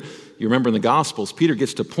 Peter, you remember in the Gospels, Peter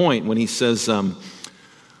gets to a point when he says, I'm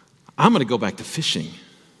going to go back to fishing.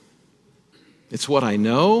 It's what I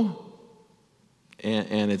know,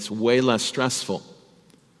 and it's way less stressful.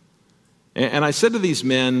 And I said to these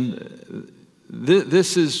men,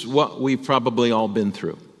 this is what we've probably all been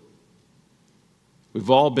through.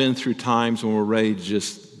 We've all been through times when we're ready to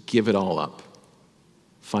just give it all up.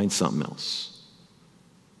 Find something else.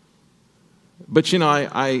 But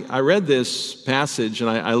I read this passage and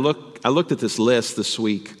I looked at this list this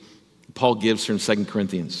week Paul gives her in 2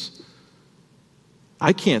 Corinthians.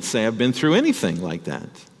 I can't say I've been through anything like that.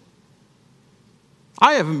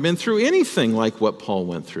 I haven't been through anything like what Paul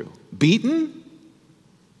went through. Beaten,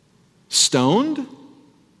 stoned,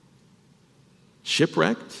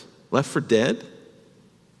 shipwrecked, left for dead,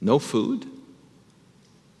 no food.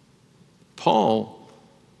 Paul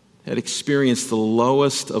had experienced the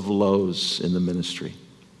lowest of lows in the ministry.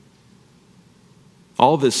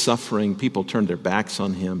 All this suffering, people turned their backs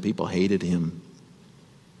on him, people hated him.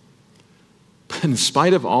 But in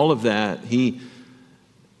spite of all of that, he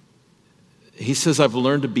says, I've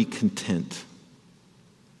learned to be content.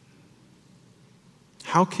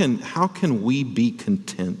 How can we be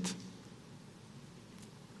content?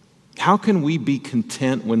 How can we be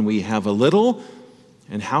content when we have a little?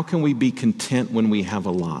 And how can we be content when we have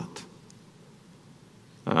a lot?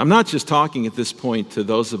 I'm not just talking at this point to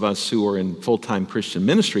those of us who are in full-time Christian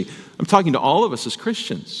ministry. I'm talking to all of us as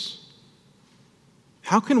Christians.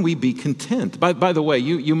 How can we be content? By the way,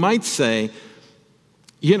 you might say,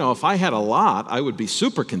 if I had a lot, I would be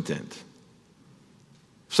super content.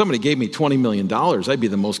 If somebody gave me $20 million, I'd be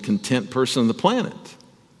the most content person on the planet.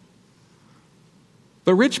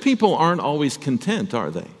 But rich people aren't always content,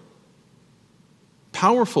 are they?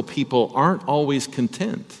 Powerful people aren't always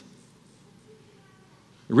content.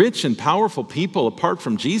 Rich and powerful people, apart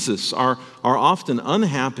from Jesus, are often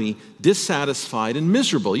unhappy, dissatisfied, and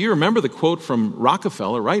miserable. You remember the quote from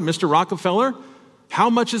Rockefeller, right? Mr. Rockefeller, how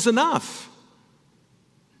much is enough?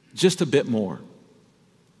 Just a bit more.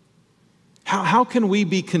 How can we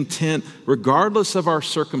be content regardless of our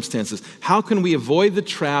circumstances? How can we avoid the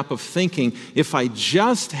trap of thinking, if I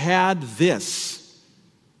just had this,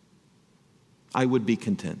 I would be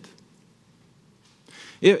content?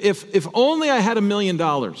 If only I had $1 million.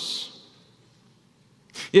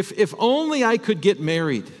 If only I could get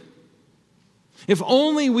married. If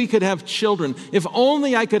only we could have children. If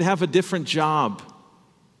only I could have a different job.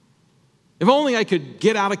 If only I could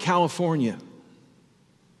get out of California.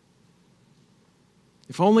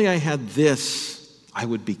 If only I had this, I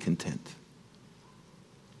would be content.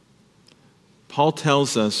 Paul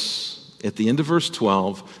tells us at the end of verse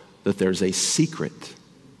 12 that there's a secret.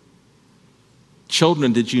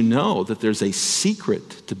 Children, did you know that there's a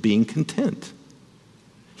secret to being content?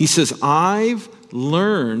 He says, I've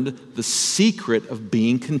learned the secret of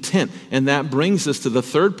being content. And that brings us to the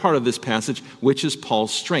third part of this passage, which is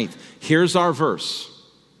Paul's strength. Here's our verse.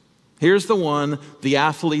 Here's the one the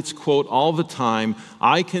athletes quote all the time.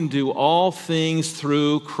 I can do all things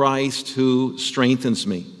through Christ who strengthens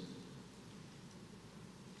me.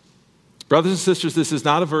 Brothers and sisters, this is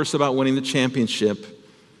not a verse about winning the championship.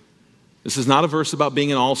 This is not a verse about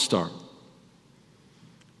being an all-star.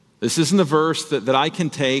 This isn't a verse that I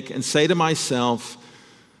can take and say to myself,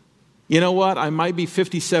 you know what, I might be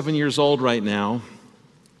 57 years old right now,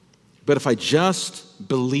 but if I just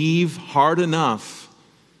believe hard enough,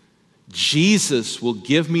 Jesus will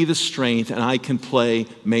give me the strength and I can play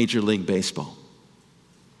Major League Baseball.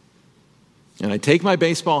 And I take my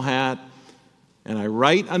baseball hat and I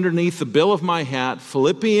write underneath the bill of my hat,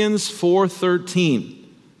 Philippians 4:13.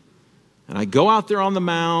 And I go out there on the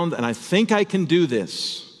mound and I think I can do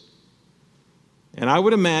this. And I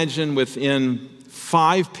would imagine within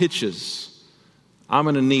 5 pitches, I'm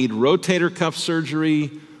going to need rotator cuff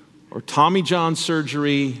surgery or Tommy John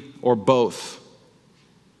surgery or both.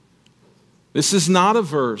 This is not a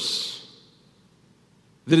verse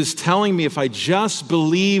that is telling me if I just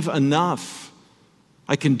believe enough,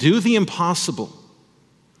 I can do the impossible.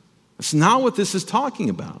 That's not what this is talking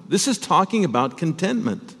about. This is talking about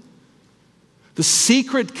contentment. The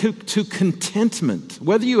secret to contentment,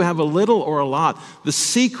 whether you have a little or a lot, the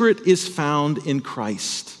secret is found in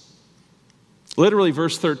Christ. Literally,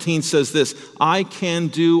 verse 13 says this, I can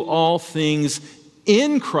do all things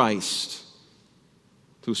in Christ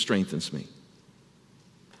who strengthens me.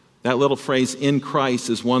 That little phrase, in Christ,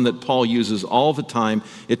 is one that Paul uses all the time.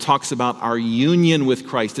 It talks about our union with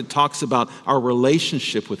Christ. It talks about our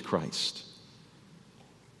relationship with Christ.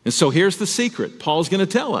 And so here's the secret. Paul's going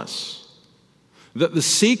to tell us that the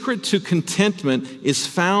secret to contentment is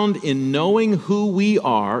found in knowing who we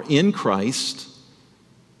are in Christ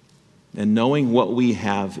and knowing what we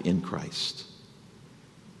have in Christ.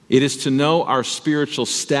 It is to know our spiritual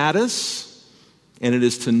status, and it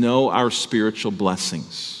is to know our spiritual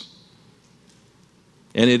blessings.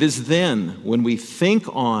 And it is then, when we think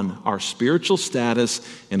on our spiritual status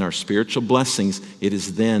and our spiritual blessings, it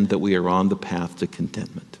is then that we are on the path to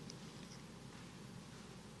contentment.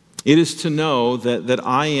 It is to know that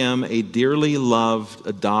I am a dearly loved,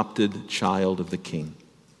 adopted child of the King.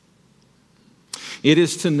 It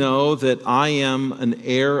is to know that I am an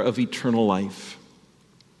heir of eternal life.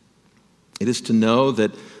 It is to know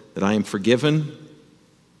that I am forgiven,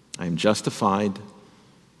 I am justified,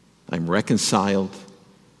 I'm reconciled,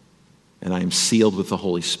 and I am sealed with the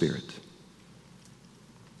Holy Spirit.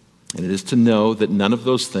 And it is to know that none of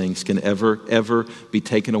those things can ever be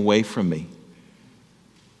taken away from me.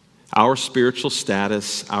 Our spiritual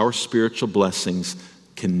status, our spiritual blessings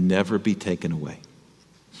can never be taken away.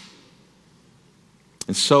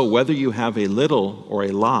 And so whether you have a little or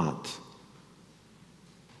a lot,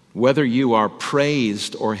 whether you are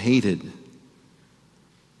praised or hated,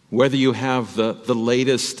 whether you have the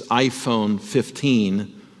latest iPhone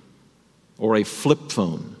 15 or a flip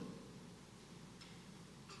phone,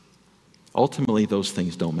 ultimately those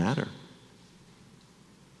things don't matter.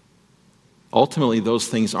 Ultimately, those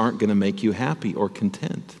things aren't going to make you happy or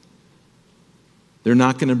content. They're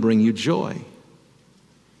not going to bring you joy.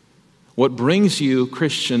 What brings you,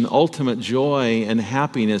 Christian, ultimate joy and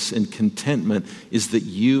happiness and contentment is that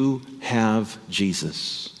you have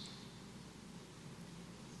Jesus.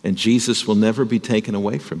 And Jesus will never be taken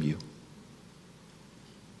away from you.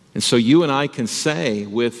 And so you and I can say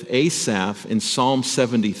with Asaph in Psalm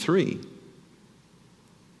 73,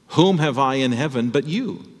 "Whom have I in heaven but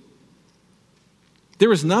you?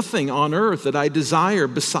 There is nothing on earth that I desire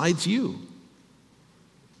besides you.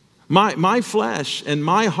 My flesh and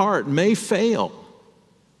my heart may fail.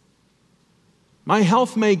 My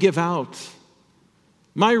health may give out.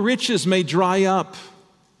 My riches may dry up.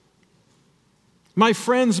 My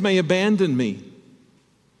friends may abandon me.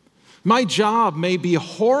 My job may be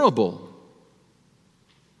horrible.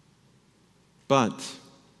 But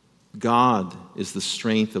God is the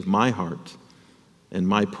strength of my heart and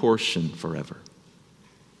my portion forever."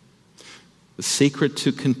 The secret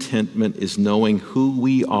to contentment is knowing who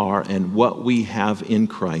we are and what we have in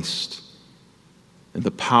Christ. And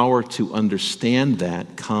the power to understand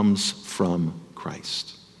that comes from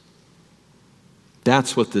Christ.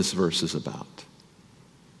 That's what this verse is about.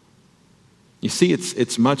 You see,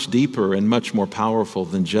 it's much deeper and much more powerful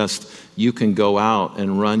than just you can go out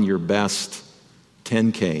and run your best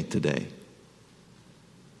 10K today.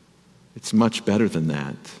 It's much better than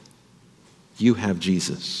that. You have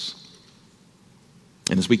Jesus.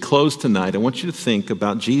 And as we close tonight, I want you to think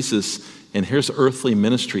about Jesus and his earthly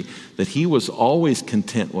ministry, that he was always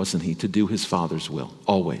content, wasn't he, to do his Father's will,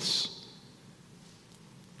 always.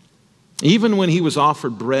 Even when he was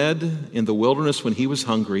offered bread in the wilderness when he was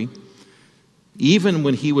hungry, even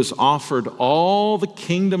when he was offered all the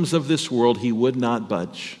kingdoms of this world, he would not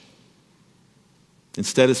budge.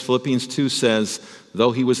 Instead, as Philippians 2 says,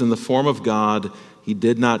 though he was in the form of God, he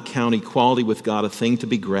did not count equality with God a thing to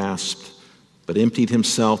be grasped, but emptied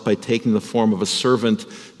himself by taking the form of a servant,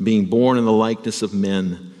 being born in the likeness of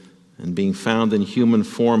men, and being found in human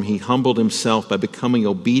form, he humbled himself by becoming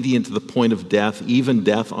obedient to the point of death, even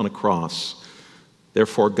death on a cross.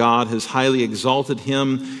 Therefore God has highly exalted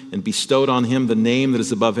him and bestowed on him the name that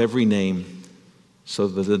is above every name, so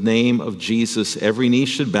that the name of Jesus every knee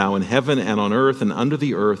should bow in heaven and on earth and under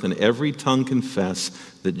the earth, and every tongue confess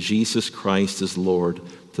that Jesus Christ is Lord,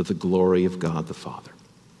 to the glory of God the Father.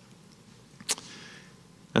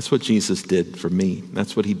 That's what Jesus did for me.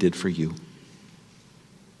 That's what he did for you.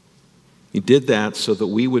 He did that so that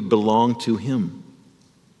we would belong to him.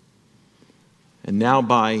 And now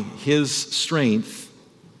by his strength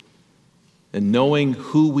and knowing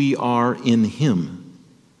who we are in him,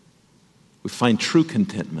 we find true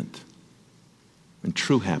contentment and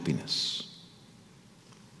true happiness.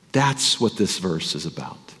 That's what this verse is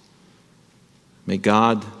about. May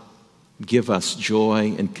God give us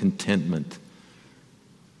joy and contentment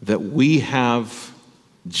that we have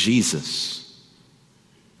Jesus,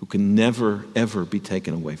 who can never, ever be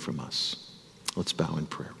taken away from us. Let's bow in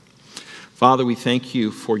prayer. Father, we thank you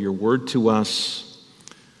for your word to us.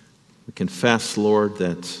 We confess, Lord,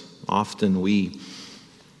 that often we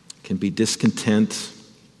can be discontent,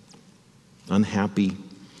 unhappy.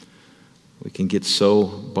 We can get so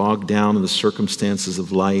bogged down in the circumstances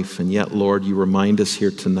of life, and yet, Lord, you remind us here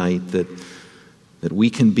tonight that we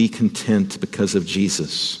can be content because of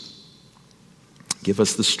Jesus. Give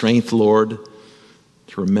us the strength, Lord,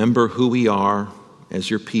 to remember who we are as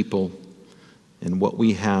your people and what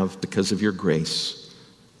we have because of your grace.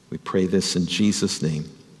 We pray this in Jesus' name.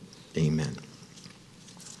 Amen.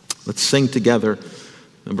 Let's sing together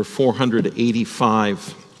number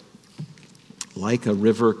 485, Like a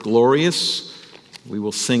River Glorious. We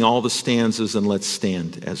will sing all the stanzas, and let's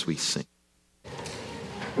stand as we sing.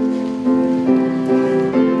 Glorious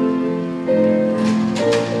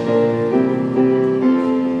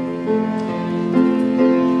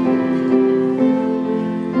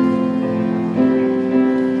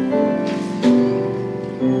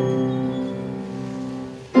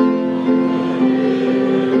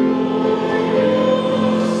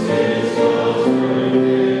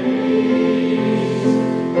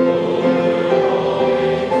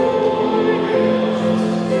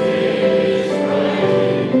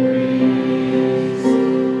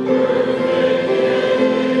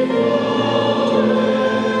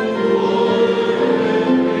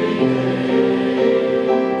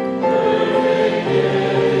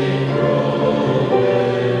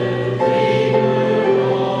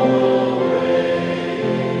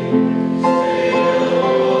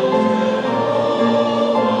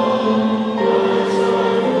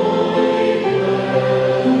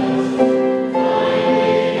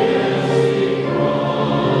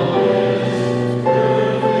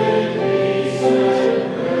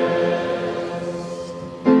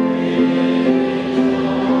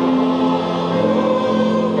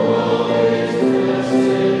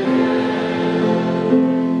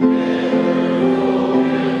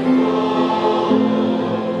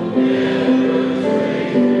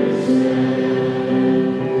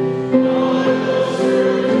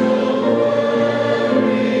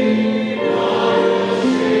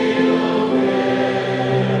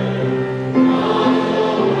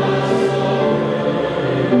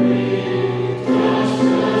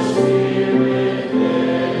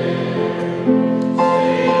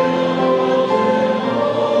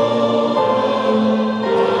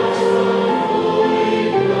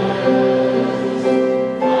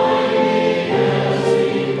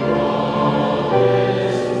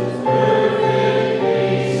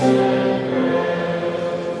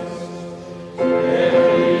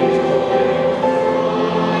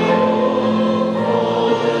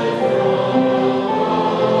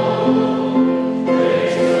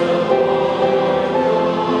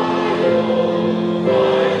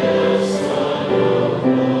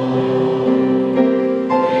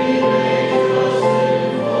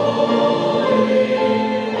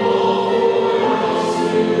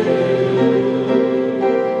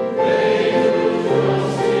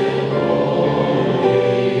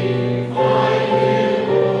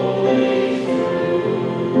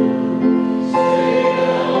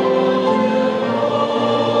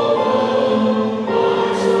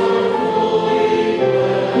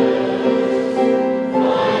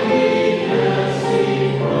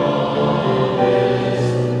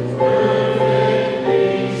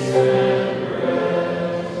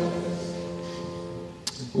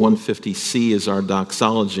 150C is our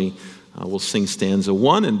doxology. We'll sing stanza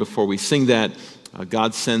 1, and before we sing that,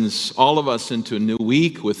 God sends all of us into a new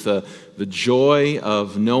week with the joy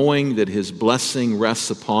of knowing that His blessing rests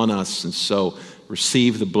upon us. And so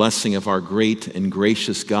receive the blessing of our great and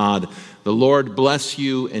gracious God. The Lord bless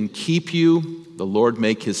you and keep you. The Lord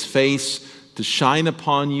make His face to shine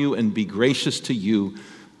upon you and be gracious to you.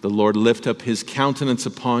 The Lord lift up His countenance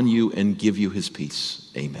upon you and give you His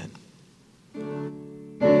peace. Amen.